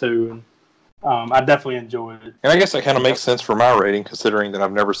wants to. I definitely enjoyed it. And I guess that kind of makes sense for my rating, considering that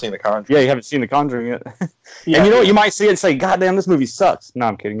I've never seen The Conjuring. Yeah, you haven't seen The Conjuring yet. Yeah, and you know what? You might see it and say, "God damn, this movie sucks." No,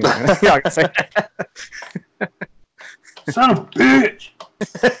 I'm kidding. Yeah, I can say. Son of a bitch!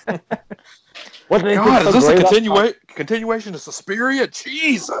 What God, is this a continuation of Suspiria?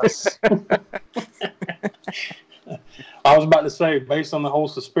 Jesus! I was about to say, based on the whole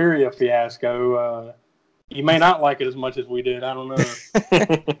Suspiria fiasco, you may not like it as much as we did. I don't know.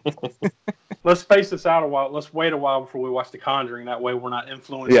 Let's space this out a while. Let's wait a while before we watch The Conjuring. That way, we're not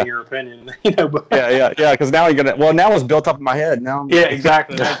influencing your opinion. But, yeah. Because now you're gonna. Well, now it's built up in my head. Now. Yeah,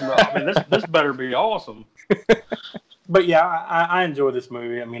 exactly. I mean, this better be awesome. But yeah, I enjoy this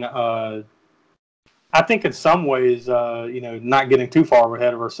movie. I mean, I think in some ways, not getting too far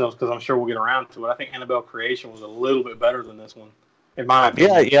ahead of ourselves, because I'm sure we'll get around to it. I think Annabelle Creation was a little bit better than this one, in my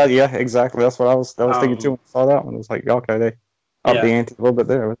opinion. Yeah, exactly. That's what I was thinking too when I saw that one. It was like, okay, they upped the ante a little bit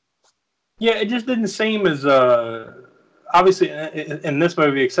there. Yeah, it just didn't seem as obviously in this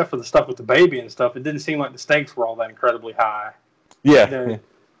movie, except for the stuff with the baby and stuff, it didn't seem like the stakes were all that incredibly high. Yeah.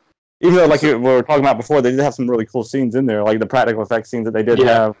 Even though, like we were talking about before, they did have some really cool scenes in there, like the practical effects scenes that they did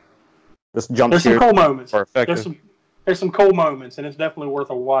have. This jump There's some cool moments. There's some cool moments, and it's definitely worth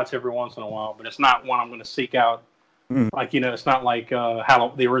a watch every once in a while. But it's not one I'm going to seek out. Like it's not like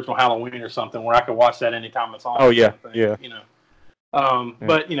the original Halloween or something where I could watch that anytime it's on. Oh yeah. But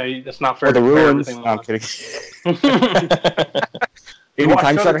it's not fair. Or the to ruins. everything No, I'm kidding.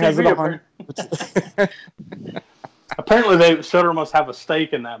 Anytime Shudder has it on. Apparently, Shudder must have a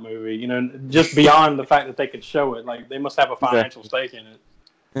stake in that movie. Just beyond the fact that they could show it, like they must have a financial stake in it.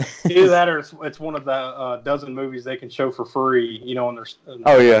 Either that, or it's one of the dozen movies they can show for free. On their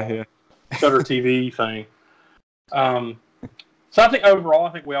Shudder TV thing. So I think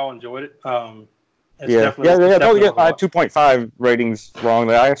overall, we all enjoyed it. Don't get my 2.5 ratings wrong.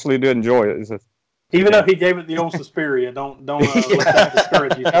 I actually did enjoy it. Even though he gave it the old Suspiria, don't let that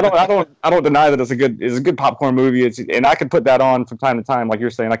discourage you. I don't deny that it's a good popcorn movie. And I could put that on from time to time, like you're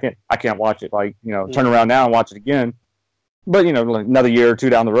saying. I can't watch it turn around now and watch it again. But like another year or two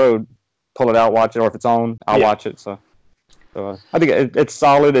down the road, pull it out, watch it, or if it's on, I'll watch it. So I think it's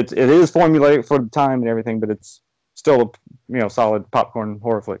solid. It is formulaic for the time and everything, but it's still a solid popcorn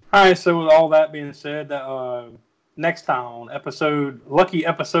horror flick. All right. So with all that being said, next time on lucky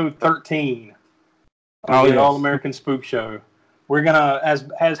episode 13. All American Spook Show. We're gonna, as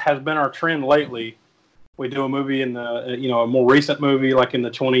has been our trend lately, we do a movie in the a more recent movie like in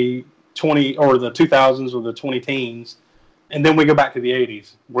the 2020 or the 2000s or the 20-teens, and then we go back to the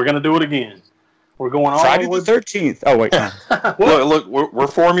 80s. We're gonna do it again. We're going on Friday the 13th. Oh wait, look, we're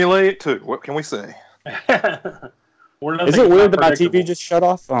formulaic too. What can we say? Is it weird that my TV just shut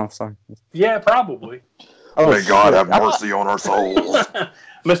off? Oh, sorry. Yeah, probably. May God have mercy on our souls.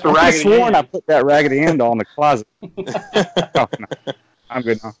 Mr. I Raggedy sworn Ann. I put that Raggedy Ann doll in the closet. Oh, no. I'm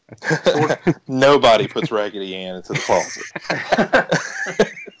good now. Nobody puts Raggedy Ann into the closet.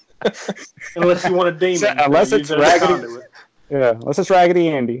 Unless you want a demon. Unless it's Raggedy. Yeah, unless it's Raggedy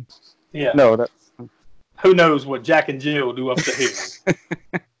Andy. Yeah. No, that's. Who knows what Jack and Jill do up the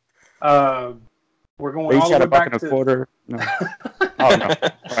hill? We're going all the way back to... $1.25. No. Oh, no.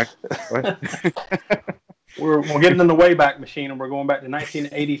 Right. We're getting in the Wayback Machine, and we're going back to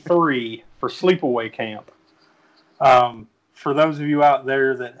 1983 for Sleepaway Camp. For those of you out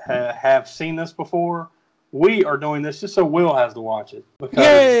there that have seen this before, we are doing this just so Will has to watch it. Because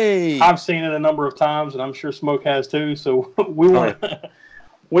Yay! I've seen it a number of times, and I'm sure Smoke has too. So we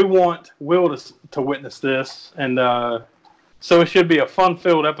want Will to witness this, and so it should be a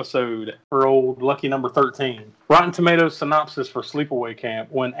fun-filled episode for old lucky number 13. Rotten Tomatoes synopsis for Sleepaway Camp: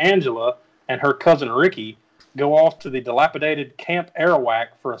 when Angela and her cousin Ricky go off to the dilapidated Camp Arawak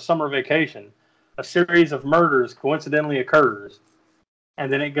for a summer vacation, a series of murders coincidentally occurs.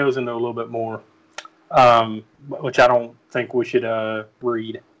 And then it goes into a little bit more, which I don't think we should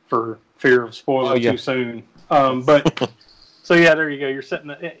read for fear of spoiling too soon. But so yeah, there you go. You're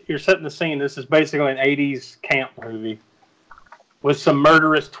setting the scene. This is basically an 80s camp movie with some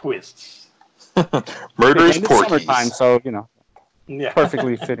murderous twists. Murderous Porkies. Summertime, so yeah,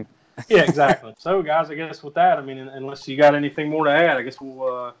 perfectly fitting. Yeah, exactly. So, guys, I guess with that, unless you got anything more to add, I guess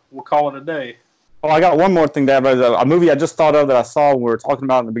we'll call it a day. Well, I got one more thing to add. A movie I just thought of that I saw when we were talking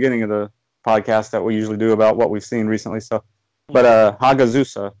about in the beginning of the podcast that we usually do about what we've seen recently. But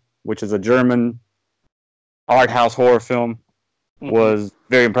Hagazusa, which is a German art house horror film, was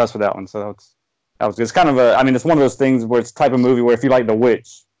very impressed with that one. So that was it's kind of it's one of those things where it's the type of movie where if you like The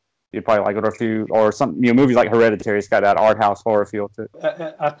Witch, you'd probably like it, or if you, or some, movies like Hereditary, it's got that art house horror feel to it.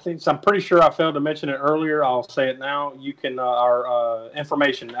 I think I'm pretty sure I failed to mention it earlier. I'll say it now. You can our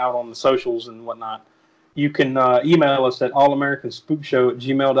information out on the socials and whatnot. You can email us at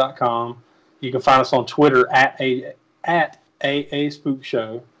allamericanspookshow@gmail.com. You can find us on Twitter at AA Spook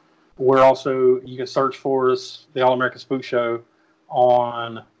Show. We're also, you can search for us, the All American Spook Show,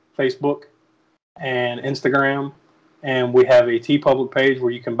 on Facebook and Instagram. And we have a TeePublic page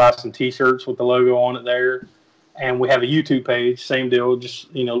where you can buy some T-shirts with the logo on it there. And we have a YouTube page, same deal. Just,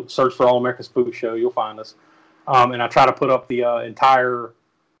 search for All American Spook Show. You'll find us. And I try to put up the entire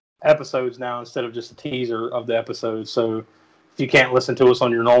episodes now instead of just a teaser of the episodes. So if you can't listen to us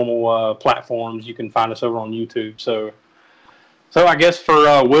on your normal platforms, you can find us over on YouTube. So I guess for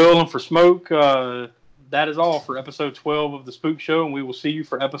Will and for Smoke, that is all for episode 12 of the Spook Show, and we will see you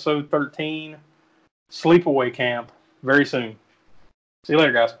for episode 13, Sleepaway Camp, very soon. See you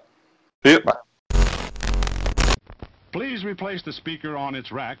later, guys. Yep. Please replace the speaker on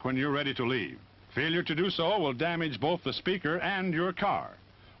its rack when you're ready to leave. Failure to do so will damage both the speaker and your car.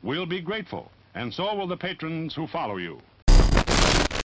 We'll be grateful, and so will the patrons who follow you.